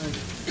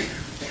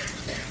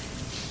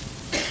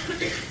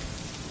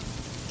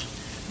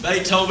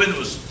 Beethoven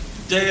was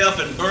deaf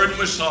and burdened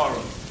with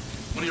sorrow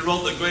when he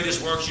wrote the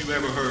greatest works you've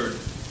ever heard.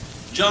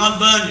 John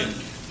Bunyan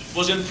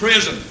was in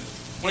prison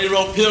when he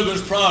wrote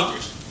Pilgrim's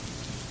Progress.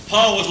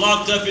 Paul was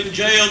locked up in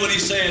jail when he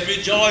said,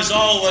 rejoice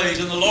always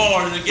in the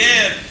Lord. And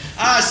again,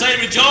 I say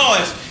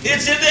rejoice.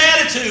 It's in the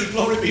attitude,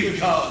 glory be to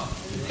God.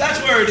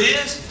 That's where it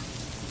is.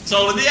 It's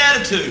all in the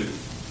attitude.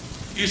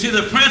 You see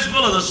the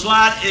principle of the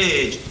slight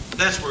edge.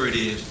 That's where it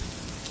is.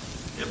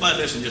 Everybody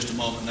listen just a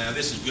moment now.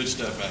 This is good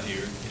stuff right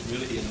here. It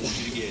really is. I want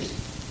you to get it.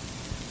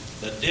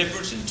 The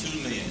difference in two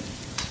men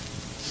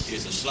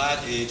is the slight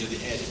edge of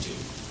the attitude.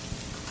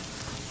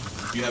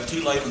 You have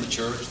two ladies in the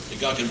church that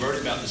got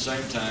converted about the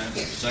same time,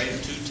 same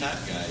two type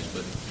guys,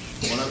 but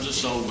one of them's a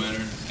soul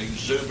winner,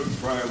 exuberant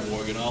prayer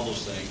warrior, and all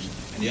those things,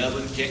 and the other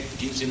one can't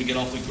seem to get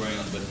off the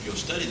ground. But if you'll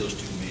study those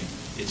two men,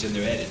 it's in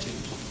their attitude.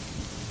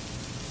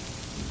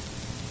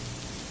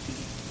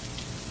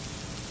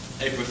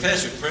 A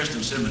professor at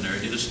Princeton Seminary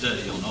did a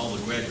study on all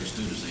the graduate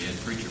students they had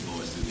preacher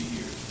boys through the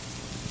years.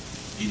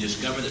 He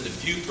discovered that the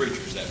few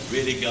preachers that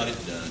really got it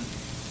done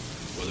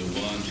were the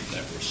ones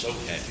that were so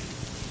happy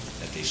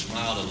that they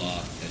smiled a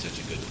lot, had such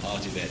a good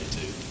positive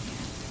attitude,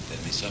 that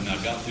they somehow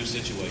got through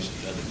situations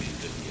that other men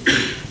couldn't get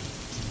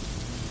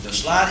through. The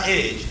slight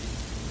edge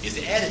is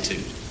the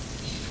attitude.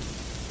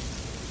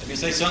 Let me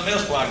say something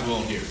else before I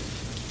go on here.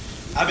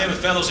 I've been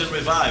with fellows in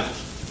revivals.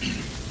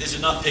 This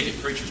is not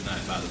picket preacher's night,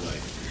 by the way.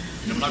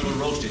 I'm not going to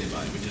roast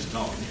anybody. We're just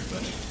talking here.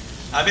 But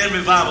I've been in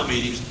revival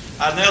meetings.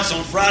 I announced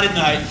on Friday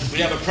night we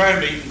have a prayer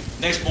meeting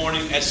next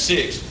morning at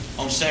 6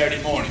 on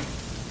Saturday morning.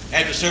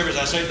 After service,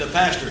 I say to the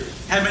pastor,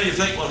 how many do you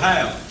think we'll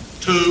have?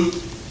 2.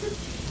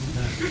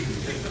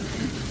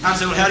 I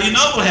said, well, how do you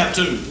know we'll have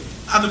 2?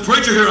 I'm the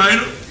preacher here,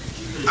 ain't I?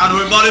 I know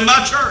everybody in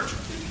my church.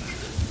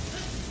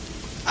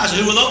 I said,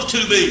 who will those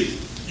 2 be?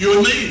 You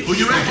and me. Who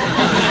you reckon?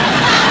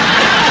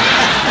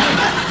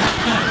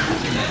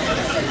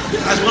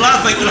 I said, well,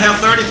 I think we'll have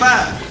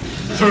 35.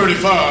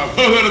 35.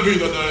 Oh, that'll be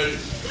the day.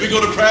 We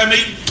go to prayer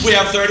meeting, we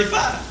have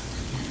 35.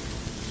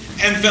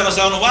 And fellas,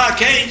 I don't know why I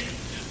came.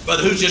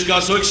 Brother Hoots just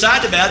got so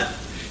excited about it.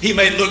 He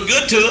made it look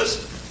good to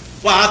us.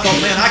 Well, I thought,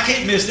 man, I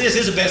can't miss this.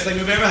 This is the best thing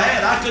we've ever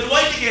had. I couldn't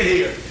wait to get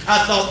here.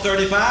 I thought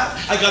 35.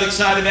 I got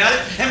excited about it,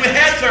 and we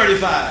had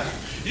 35.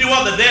 You know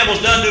what the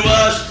devil's done to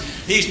us?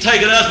 He's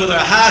taken us with our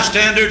high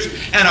standards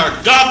and our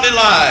godly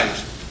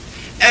lives,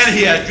 and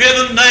he has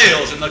driven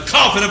nails in the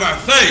coffin of our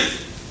faith,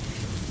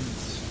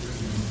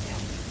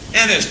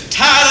 and has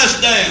tied us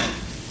down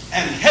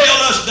and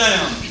held us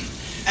down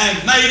and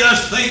made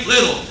us think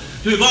little.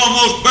 We've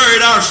almost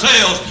buried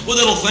ourselves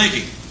with little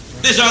thinking.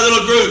 This is our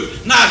little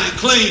group, nice and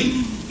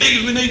clean, big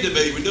as we need to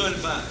be. We're doing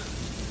fine.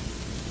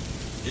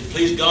 It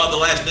pleased God the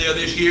last day of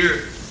this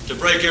year to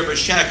break every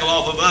shackle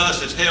off of us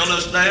that's held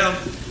us down,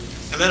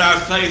 and let our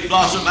faith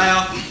blossom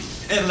out,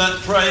 and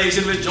let praise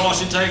and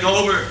rejoicing take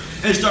over,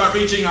 and start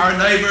reaching our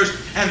neighbors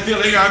and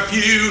filling our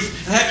pews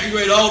and having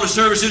great altar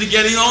services and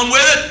getting on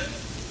with it.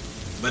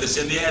 But it's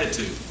in the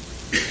attitude.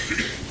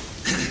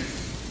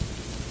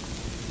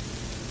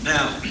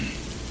 Now,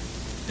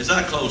 as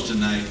I close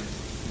tonight,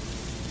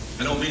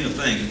 I don't mean a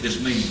thing. It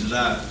just means as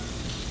I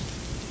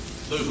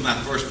move from my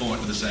first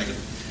point to the second.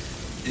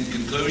 In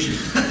conclusion,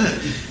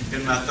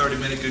 in my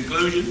 30-minute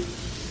conclusion,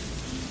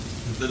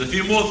 there's a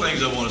few more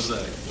things I want to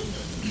say.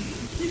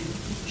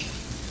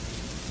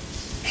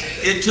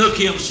 It took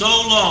him so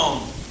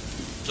long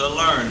to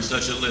learn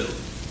such a little.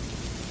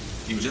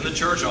 He was in the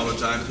church all the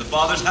time, at the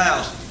Father's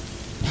house,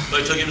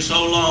 but it took him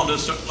so long to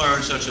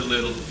learn such a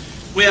little.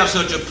 We have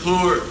such a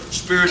poor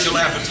spiritual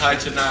appetite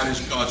tonight as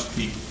God's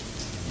people.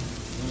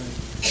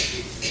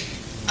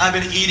 I've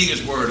been eating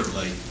his word of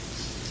late.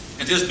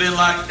 It's just been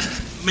like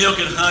milk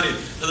and honey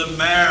to the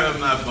marrow of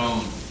my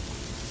bone,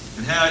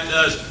 and how it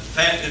does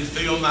fatten and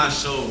fill my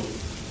soul.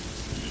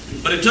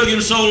 But it took him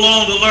so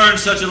long to learn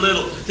such a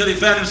little till he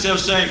found himself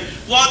saying,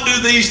 what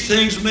do these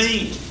things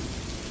mean?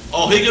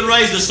 Oh, he could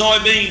raise the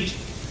soybeans.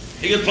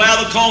 He could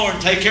plow the corn,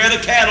 take care of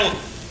the cattle,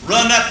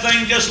 run that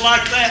thing just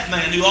like that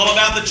man, knew all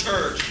about the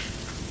church.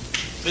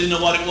 But didn't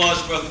know what it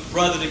was for a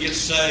brother to get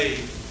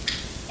saved,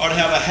 or to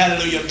have a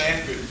hallelujah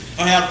banquet,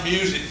 or have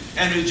music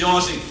and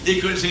rejoicing.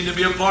 He couldn't seem to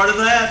be a part of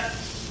that.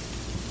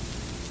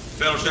 The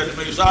fellow said to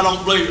me, I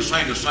don't believe you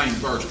sing the same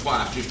verse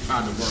twice, just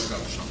trying to work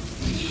up something.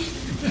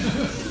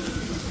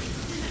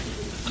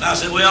 And I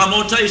said, well, I'm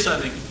going to tell you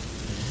something.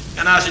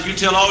 And I said, you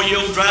tell all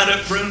your old dried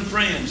up pruned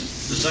friends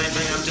the same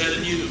thing I'm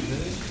telling you.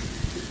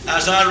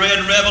 As I read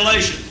in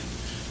Revelation,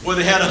 where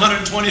they had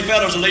 120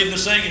 fellows leading the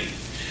singing.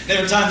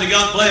 Every time they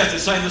got blessed,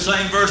 they sang the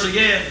same verse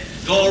again.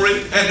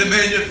 Glory and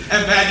dominion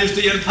and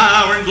majesty and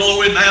power and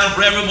glory now and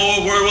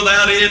forevermore, world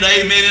without end.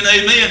 Amen and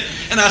amen.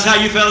 And that's how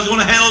you fellas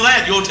going to handle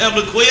that. You'll tell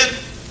them to quit?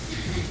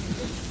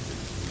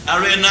 I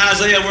read in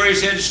Isaiah where he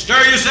said,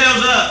 stir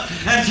yourselves up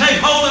and take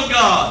hold of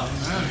God.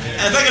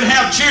 And if they can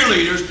have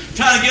cheerleaders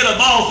trying to get a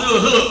ball through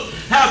a hoop,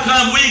 how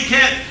come we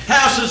can't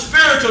have some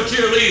spiritual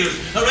cheerleaders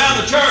around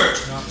the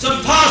church?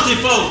 Some positive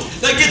folks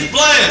that gets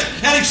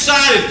blessed and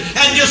excited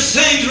and just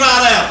sings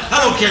right out.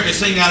 I don't care if they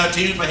sing out of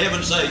tune, for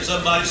heaven's sake.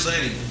 Somebody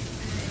sing.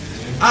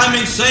 I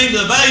mean, sing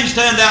the veins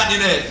stand out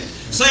in your neck.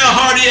 Say a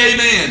hearty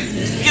amen.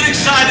 Get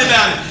excited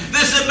about it.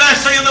 This is the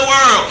best thing in the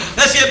world.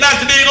 Let's get back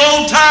to being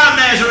old-time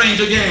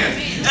Nazarenes again,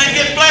 and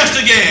get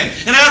blessed again,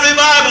 and have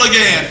revival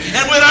again,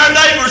 and win our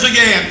neighbors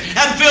again,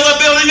 and fill the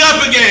building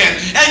up again,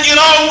 and get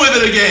on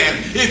with it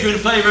again. If you're in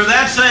favor of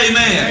that, say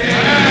amen.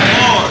 Amen.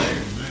 Lord,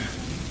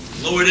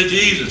 glory to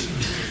Jesus.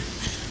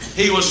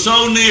 He was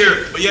so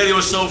near, but yet he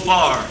was so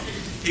far.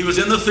 He was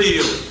in the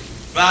field,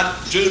 right,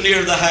 drew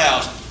near the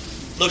house,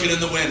 looking in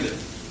the window.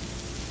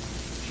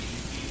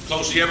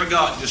 Closest he ever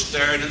got, just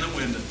staring in the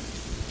window.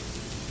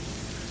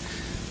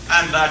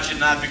 I invite you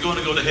tonight, if you're going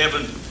to go to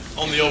heaven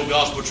on the old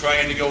gospel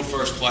train, to go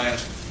first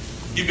class.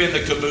 You've been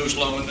in the caboose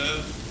long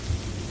enough.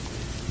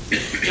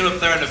 Get up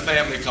there in the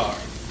family car.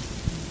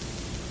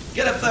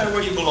 Get up there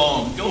where you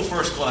belong. Go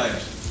first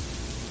class.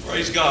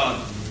 Praise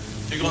God.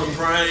 You're going to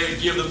pray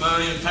and give the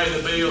money and pay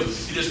the bill.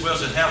 You just well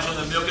said, have some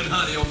of the milk and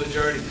honey on the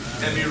journey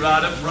and be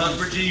right up front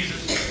for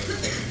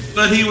Jesus.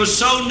 But he was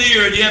so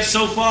near and yet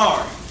so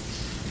far.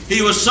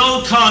 He was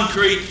so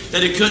concrete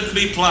that it couldn't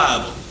be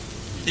pliable.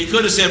 He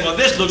could have said, well,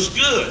 this looks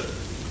good.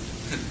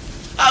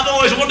 I've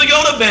always wanted to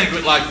go to a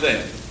banquet like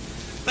that.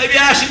 Maybe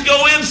I should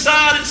go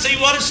inside and see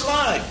what it's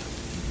like.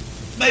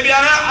 Maybe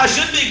I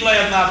should be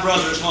glad my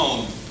brother's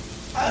home.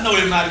 I know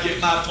he might get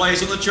my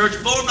place on the church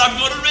board, but I'm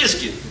going to risk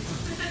it.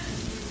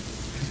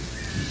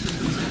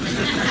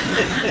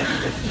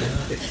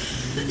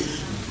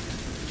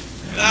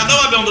 I know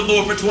I've been on the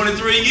board for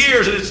 23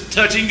 years, and it's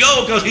touch and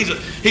go because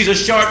he's a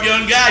sharp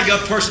young guy. He's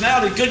got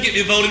personality. Could get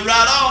me voted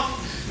right off.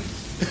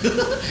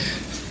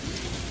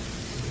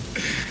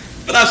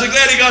 But I'm so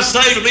glad he got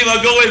saved. I believe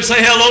I'll go in and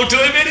say hello to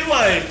him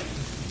anyway.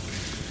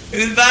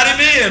 And invite him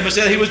in. But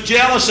said he was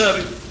jealous of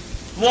him.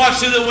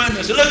 Watched through the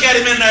window. Said, look at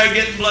him in there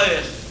getting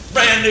blessed.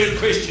 Brand new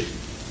Christian.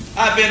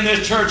 I've been in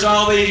this church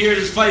all these years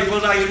as faithful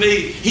as I can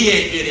be. He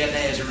ain't really a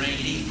Nazarene.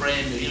 He's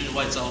brand new. He knows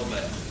what it's all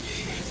about.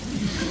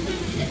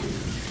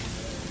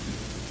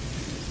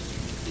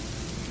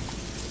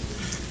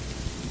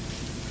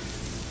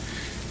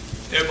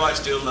 Everybody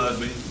still loves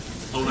me.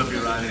 Hold up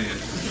your right hand.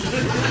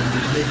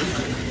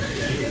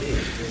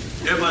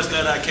 Everybody's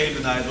glad I came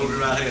tonight. Hold your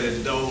right hand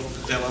and don't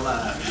tell a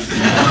lie.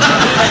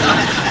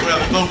 Well,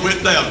 both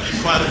with them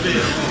quite a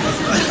bit.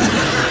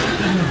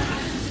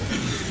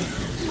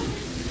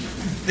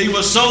 He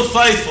was so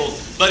faithful,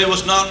 but it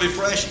was not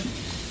refreshing.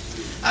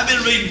 I've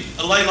been reading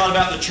a lot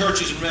about the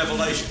churches in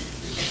Revelation.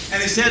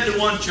 And he said to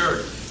one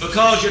church,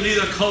 because you're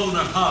neither cold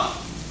nor hot.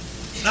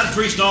 And I've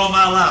preached all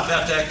my life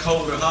about that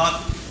cold or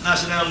hot. And I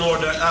said, now,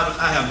 Lord,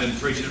 I haven't been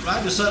preaching it right.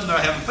 There's something that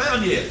I haven't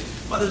found yet.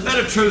 Well, there's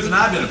better truth than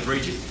I've been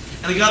preaching.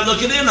 And they got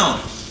looking in on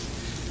it.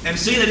 And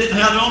see, they didn't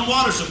have their own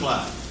water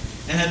supply.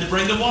 And had to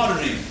bring the water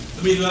in.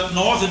 From either up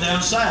north and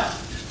down south.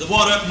 The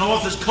water up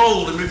north is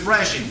cold and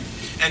refreshing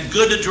and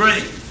good to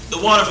drink.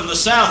 The water from the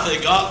south they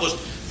got was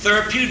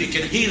therapeutic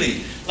and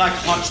healing, like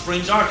Hot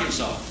Springs,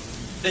 Arkansas.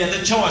 They had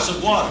the choice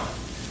of water.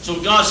 So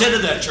God said to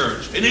that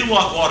church, he knew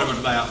what water was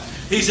about.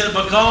 He said,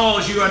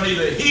 because you are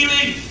neither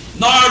healing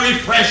nor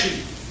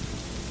refreshing,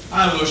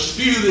 I will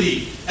spew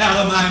thee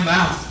out of my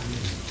mouth.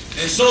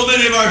 And so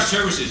many of our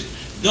services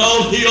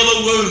don't heal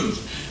the wounds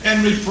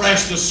and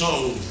refresh the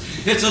soul.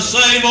 It's the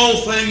same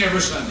old thing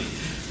every Sunday.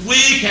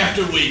 Week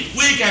after week,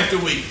 week after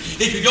week.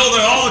 If you go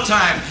there all the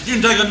time, you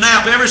can take a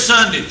nap every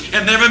Sunday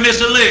and never miss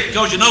a lick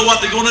because you know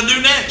what they're going to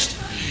do next.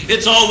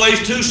 It's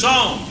always 2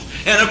 songs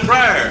and a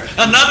prayer,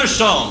 another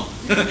song,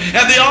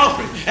 and the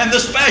offering, and the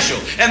special,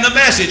 and the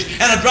message,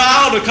 and a dry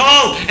altar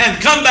call, and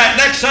come back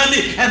next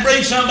Sunday and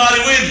bring somebody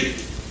with you.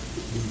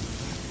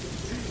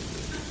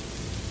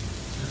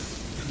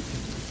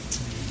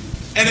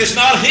 And it's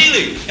not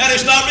healing, and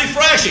it's not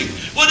refreshing.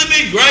 Wouldn't it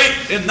be great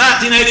in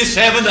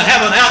 1987 to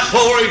have an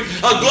outpouring,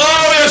 a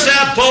glorious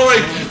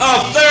outpouring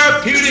of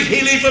therapeutic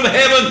healing from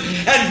heaven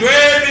and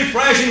great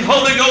refreshing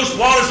Holy Ghost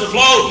waters to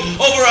flow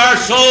over our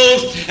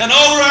souls and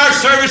over our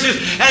services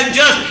and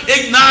just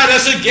ignite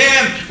us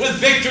again with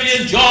victory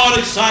and joy and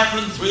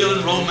excitement and thrill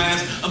and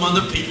romance among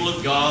the people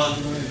of God?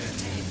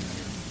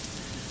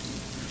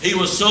 He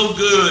was so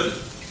good,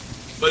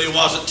 but he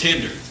wasn't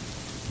tender.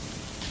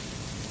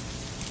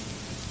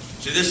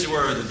 See, this is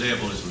where the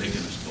devil is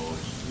licking us,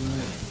 boys.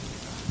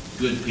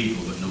 Good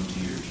people, but no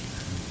tears.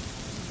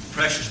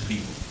 Precious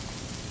people,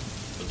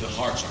 but their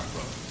hearts aren't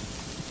broken.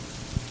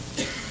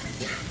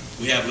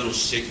 We have little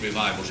sick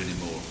revivals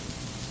anymore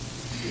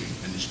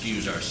and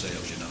excuse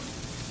ourselves, you know.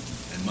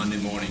 And Monday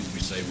morning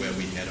we say, well,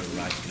 we had a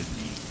right good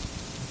meeting.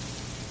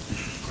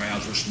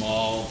 Crowds were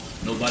small,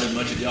 nobody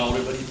much at the altar,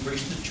 but he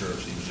preached in the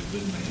church. He was a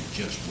good man,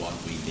 just what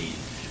we need.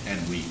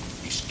 And we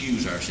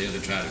excuse ourselves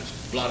and try to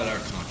blot out our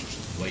conscience.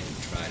 Wait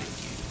and try it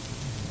again.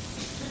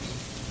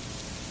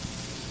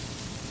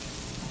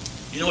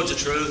 You know what's the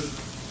truth?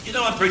 You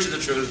know I'm preaching the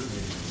truth.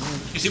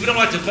 You see, we don't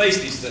like to face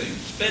these things.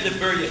 It's better to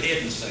bury your head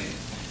in the sand.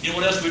 You know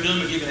what else we're doing?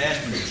 We're giving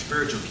aspirin for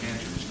spiritual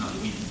cancer. It's not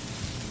weak.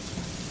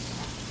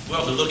 We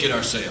have to look at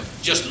ourselves.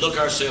 Just look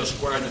ourselves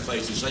square in the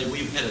face and say,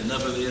 we've had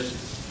enough of this.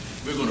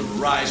 We're going to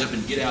rise up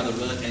and get out of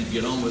the rut and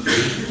get on with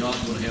it. God's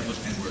going to help us,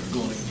 and we're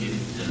going to get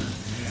it done.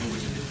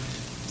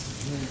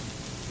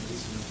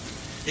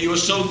 He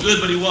was so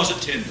good, but he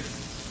wasn't tender.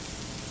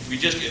 If we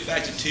just get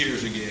back to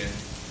tears again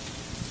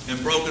and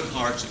broken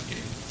hearts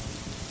again.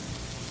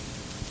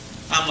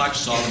 I'm like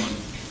Solomon.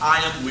 I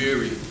am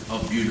weary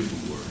of beautiful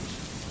words.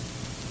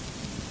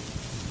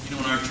 You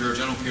know, in our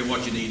church, I don't care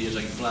what your need is,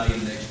 I can fly you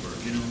an expert.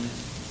 You know that?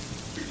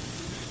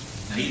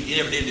 Now, he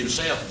never did it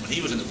himself when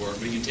he was in the work,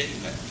 but he can tell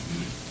you that.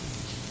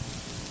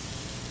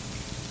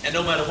 And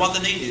no matter what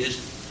the need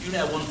is, you can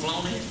have one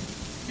flown in,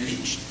 and he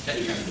can tell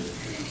you how to do it.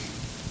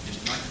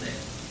 Just like that.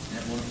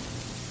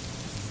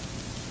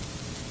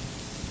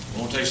 I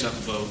want to tell you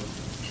something, folks.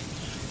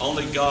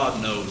 Only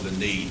God knows the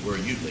need where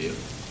you live.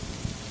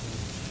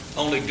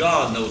 Only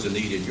God knows the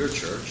need in your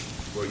church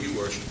where you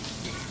worship.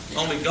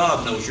 Only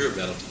God knows your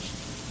relatives.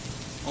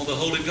 Only the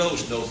Holy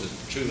Ghost knows the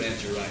true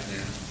answer right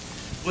now.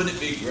 Wouldn't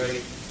it be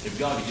great if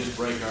God could just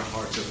break our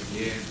hearts up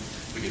again?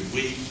 We could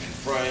weep and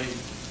pray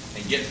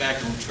and get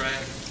back on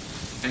track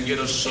and get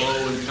a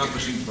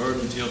soul-encompassing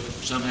burden until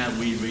somehow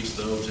we reach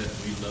those that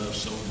we love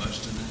so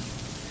much tonight.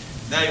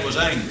 Now he was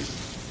angry,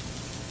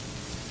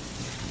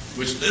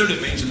 which literally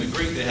means in the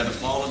Greek they had a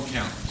fallen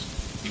countenance.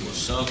 He was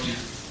sulky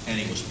and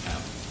he was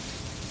pouting.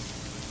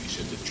 He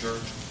said, the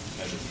church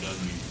hasn't done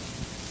me.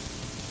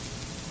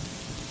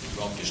 They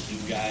brought this new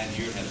guy in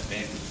here and had a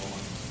banquet for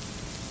him.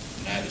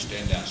 And I had to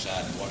stand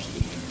outside and watch the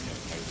women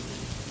have paper.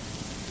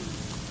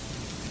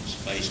 And his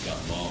face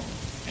got long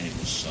and he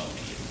was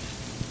sulky.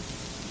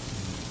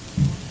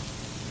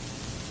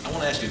 I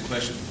want to ask you a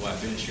question before I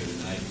finish here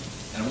tonight.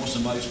 And I want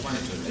somebody to explain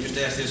it to me. I used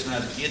to ask this when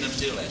I was a kid and I'm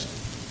still asking.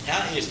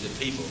 How is it that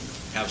people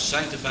have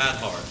sanctified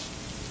hearts,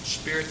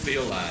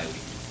 spirit-filled lives,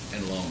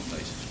 and long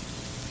faces?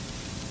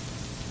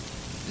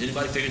 Has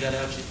anybody figured that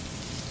out yet?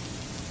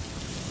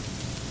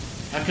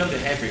 How come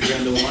they're happier at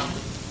Grand Ole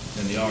Opry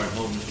than they are at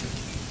home in the church?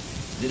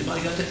 Has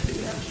anybody got that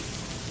figured out yet?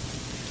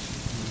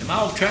 Am I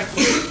off track?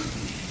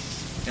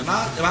 Am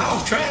I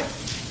off track?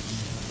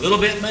 A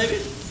little bit, maybe?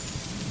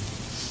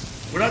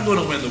 We're not going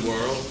to win the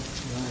world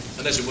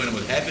unless we win them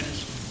with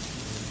happiness.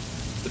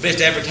 The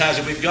best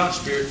advertising we've got,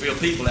 spirit-filled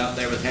people out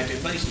there with happy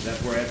faces. That's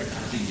where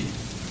advertising is.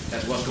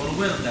 That's what's going to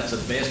win them. That's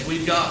the best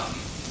we've got.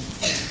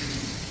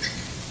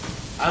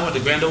 I went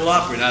to Grand Ole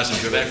Opry and I was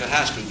back to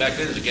high school. Back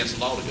then it was against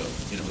the law to go.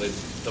 You know, they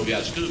throw you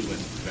out of school and went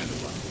to Grand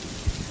Ole Opry.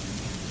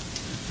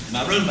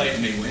 My roommate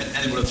and me went,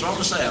 and they would have thrown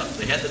us out.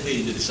 They had the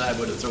meeting to decide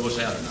whether to throw us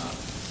out or not.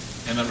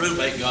 And my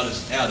roommate got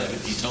us out of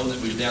it. He told them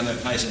that we were down there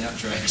passing out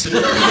tracts.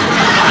 And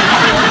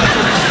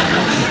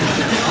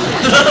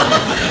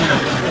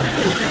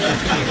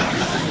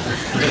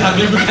I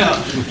remember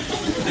how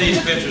Dean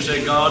Spencer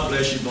said, God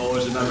bless you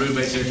boys, and my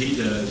roommate said, he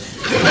does.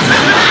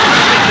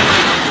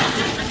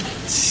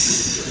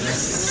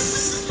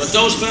 But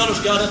those fellas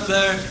got up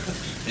there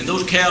in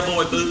those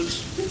cowboy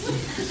boots,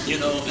 you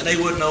know, and they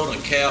wouldn't own a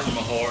cow from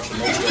a horse, or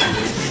most of them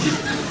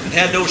would, and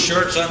had those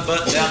shirts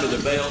unbuttoned down to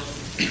their belt,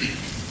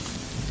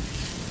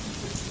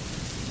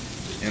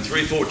 and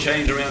 3-4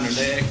 chains around their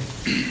neck.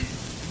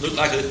 Looked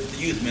like a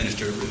youth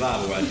minister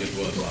revival right just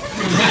was.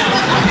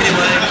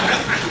 Anyway,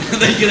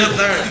 they get up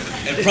there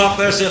and prop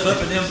themselves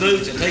up in them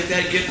boots and take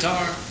that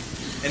guitar,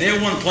 and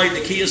everyone played the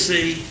key of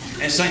C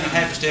and sang a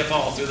half a step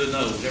off through their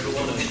nose, every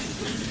one of them.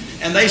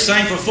 And they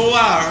sang for 4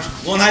 hours,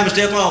 one half a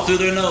step off through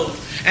their nose,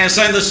 and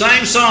sang the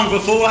same song for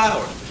 4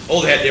 hours.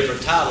 Oh, they had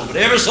different titles, but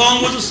every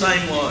song was the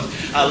same one.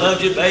 I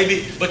loved you,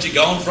 baby, but you're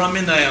gone from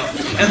me now.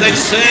 And they'd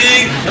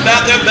sing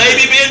about their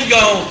baby being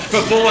gone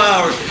for 4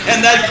 hours,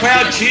 and that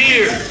crowd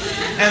cheered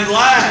and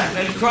laughed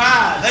and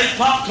cried. They ate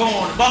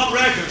popcorn, bought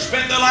records,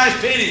 spent their last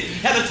penny,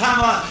 had the time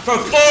of life. For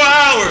 4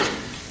 hours,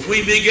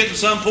 we'd be getting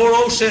some poor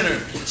old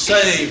sinner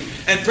saved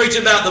and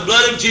preaching about the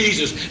blood of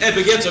Jesus. And if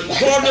it gets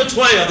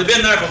 11:45, they've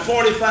been there for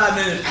 45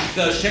 minutes,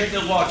 they'll shake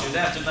their watches,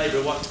 ask the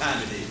neighbor what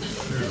time it is.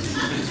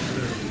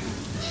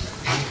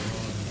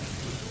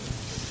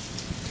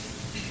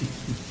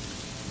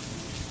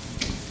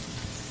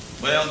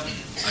 Well,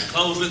 I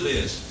close with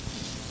this.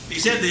 He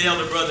said to the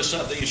elder brother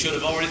something you should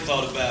have already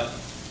thought about.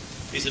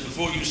 He said,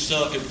 before you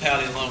sulk and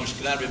pout any longer,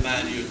 can I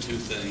remind you of 2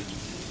 things?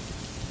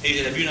 He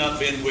said, have you not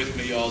been with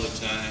me all the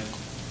time?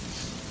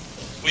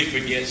 We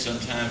forget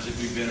sometimes that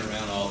we've been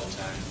around all the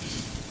time.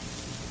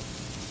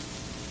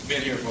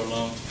 Been here for a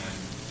long time.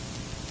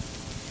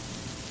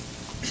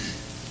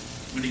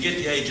 When you get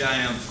the age I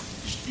am,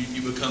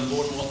 you become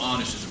more and more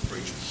honest as a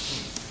preacher.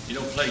 You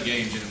don't play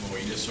games anymore.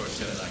 You just sort of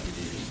tell it like it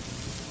is.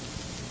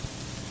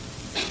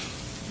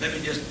 Let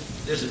me just,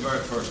 this is very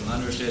personal. I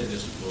never said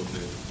this before,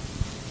 too.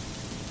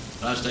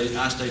 But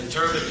I stay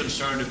terribly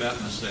concerned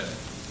about myself.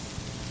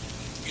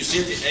 You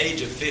see, at the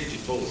age of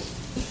 54,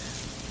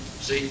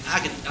 see,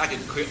 I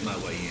could crip my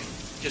way in,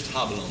 just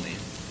hobble on in.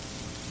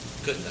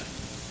 Couldn't I?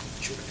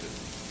 Sure I could.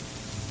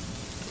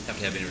 I don't have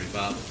to have any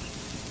revival.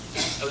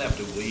 I don't have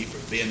to weep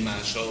or bend my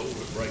soul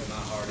or break my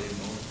heart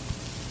anymore.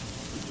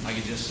 I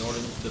could just sort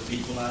of, the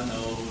people I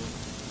know,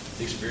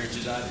 the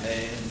experiences I've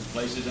had, the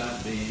places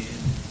I've been,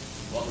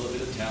 what little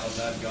bit of talent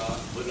I've got,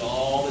 put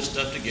all this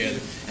stuff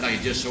together, and I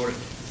could just sort of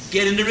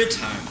get into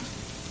retirement,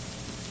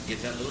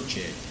 get that little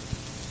check,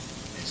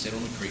 and sit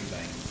on the creek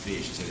bank and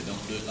fish and say,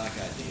 don't do it like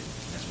I did.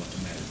 That's what's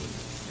the matter with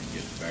it, and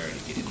just barely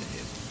get into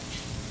heaven.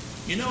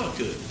 You know it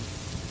could.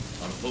 A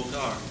lot of folk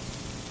are.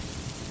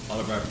 All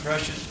of our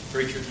precious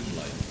preachers and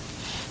ladies,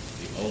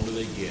 the older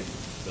they get,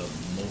 the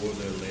more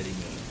they're letting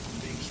up and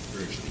being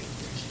spiritually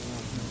aggressive.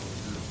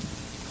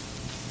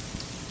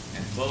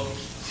 And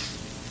folks,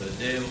 the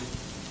devil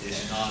is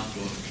not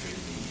going to trick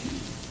me in.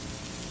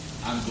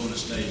 I'm going to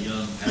stay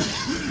young,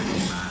 pastor,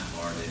 in my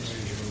heart is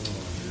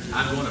here.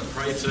 I'm going to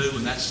pray through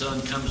when that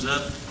sun comes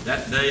up.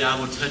 That day I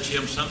will touch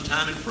him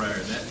sometime in prayer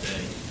that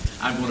day.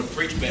 I'm going to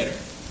preach better.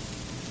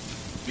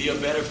 Be a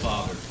better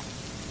father.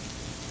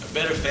 A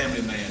better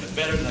family man. A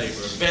better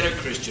neighbor. A better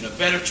Christian. A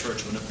better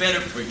churchman. A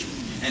better preacher.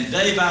 And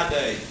day by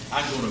day,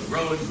 I'm going to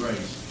grow in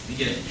grace and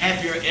get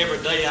happier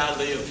every day I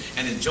live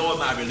and enjoy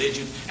my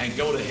religion and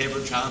go to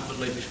heaven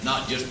triumphantly,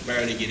 not just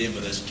barely get in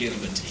with the skin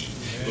of my teeth.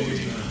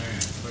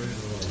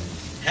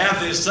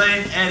 Have the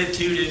same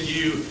attitude in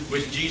you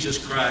which Jesus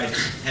Christ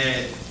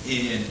had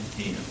in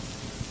him.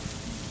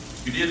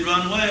 You didn't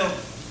run well.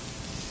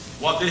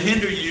 What did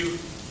hinder you?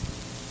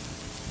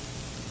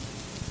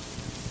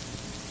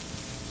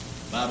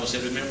 The Bible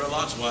said, remember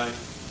Lot's wife.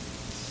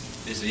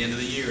 It's the end of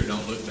the year.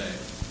 Don't look back.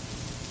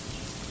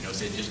 You know, it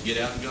said just get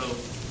out and go.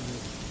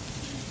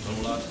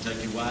 Told Lot to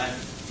take your wife,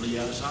 flee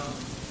out of Sodom.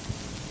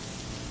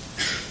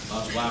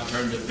 Lot's wife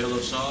turned to a pillar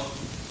of salt.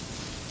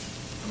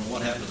 I don't know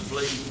what happened to the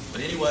flea, but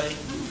anyway,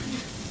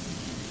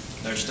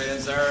 there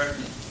stands there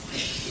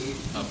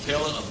a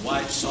pillar of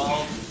white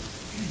salt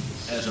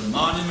as a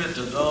monument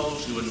to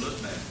those who would look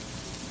back.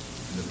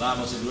 And the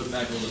Bible said, look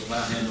back over the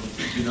plow handle,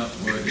 you're not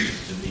worthy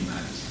to be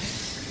mine.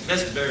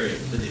 Let's bury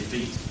the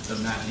defeat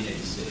of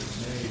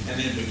 1986 and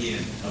then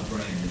begin a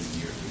brand new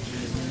year.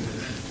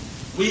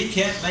 We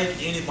can't make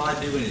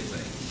anybody do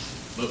anything,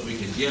 but we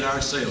can get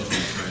ourselves on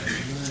track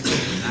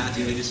in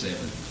 1987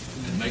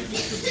 and make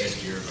this the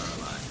best year of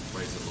our life.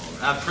 Praise the Lord.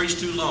 I've preached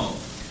too long.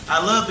 I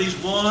love these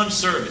one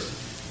service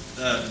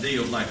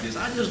deals like this.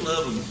 I just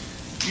love them.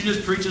 You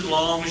just preach as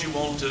long as you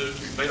want to.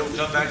 If they don't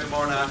come back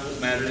tomorrow night, it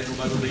won't matter.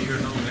 Nobody will be here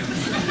no more.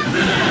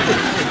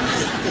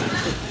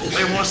 If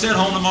they want to sit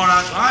home tomorrow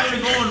night, so I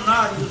ain't going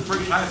tonight. You just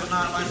preach half a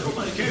night like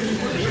nobody cares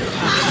anymore.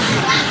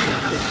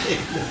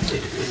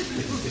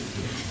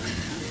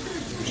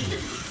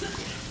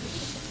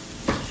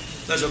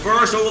 There's a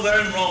verse over there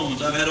in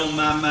Romans I've had on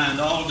my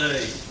mind all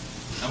day.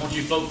 I want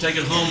you folk to take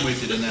it home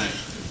with you tonight.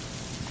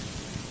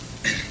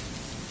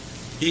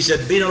 He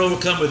said, be not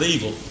overcome with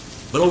evil,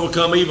 but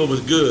overcome evil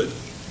with good.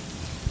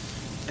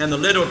 And the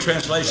literal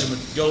translation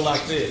would go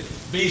like this.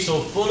 Be so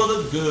full of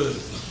the good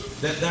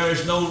that there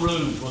is no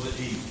room for the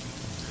evil.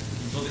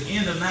 So the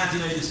end of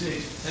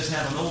 1986, let's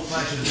have an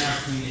old-fashioned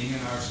house cleaning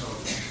in our soul.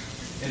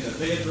 In the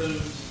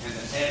bedrooms, and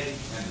the attic,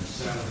 and the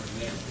cellar,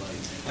 and every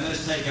place. And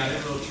let's take out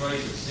every little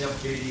trace of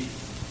self-pity,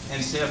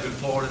 and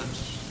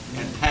self-importance,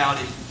 and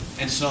pouting,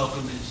 and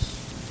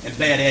sulkiness, and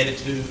bad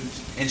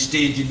attitudes, and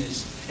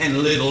stinginess, and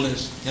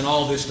littleness, and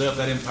all this stuff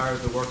that impairs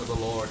the work of the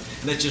Lord.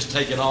 And let's just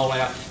take it all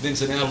out. Then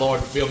say, now,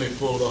 Lord, fill me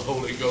full of the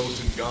Holy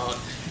Ghost and God,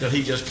 till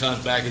he just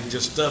comes back and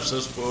just stuffs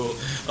us full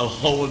of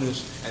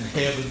holiness and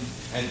heaven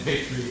and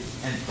victory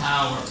and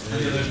power.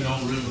 And there's no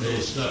room for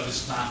this stuff to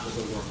stop with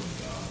the work of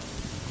God.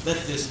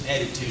 Let this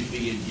attitude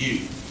be in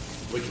you,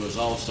 which was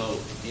also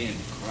in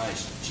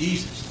Christ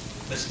Jesus.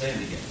 Let's stand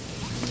together.